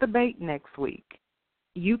take the bait next week.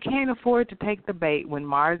 You can't afford to take the bait when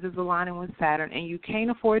Mars is aligning with Saturn, and you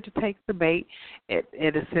can't afford to take the bait at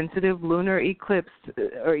a sensitive lunar eclipse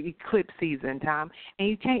or eclipse season time, and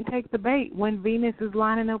you can't take the bait when Venus is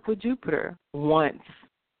lining up with Jupiter once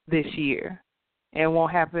this year. It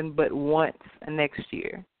won't happen but once next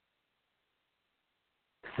year.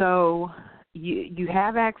 So you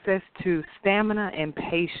have access to stamina and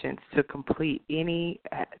patience to complete any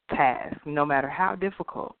task, no matter how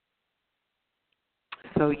difficult.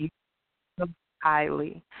 So you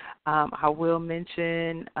highly. I will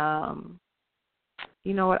mention,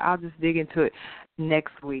 you know what, I'll just dig into it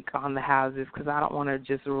next week on the houses because I don't want to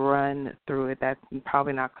just run through it. That's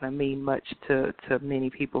probably not going to mean much to many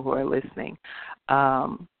people who are listening.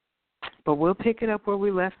 But we'll pick it up where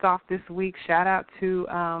we left off this week. Shout out to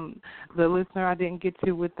the listener I didn't get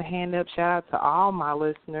to with the hand up. Shout out to all my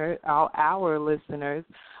listeners, all our listeners.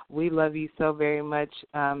 We love you so very much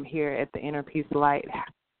here at the Inner Peace Light.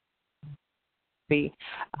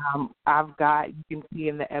 I've got, you can see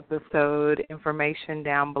in the episode information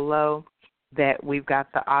down below that we've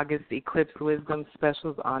got the August Eclipse Wisdom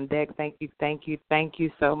specials on deck. Thank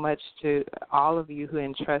you so much to all of you who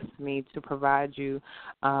entrust me to provide you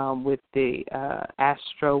with the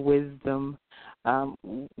Astro Wisdom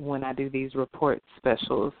when I do these report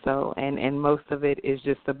specials. So, and most of it is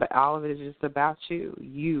just about, all of it is just about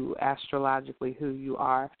you astrologically, who you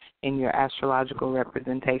are in your astrological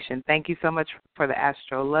representation. Thank you so much for the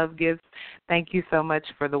Astro Love Gifts. Thank you so much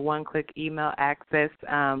for the one-click email access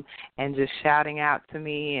and just shouting out to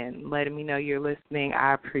me and letting me know you're listening.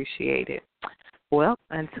 I appreciate it. Well,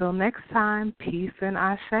 until next time, peace and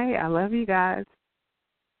ashe. I love you guys.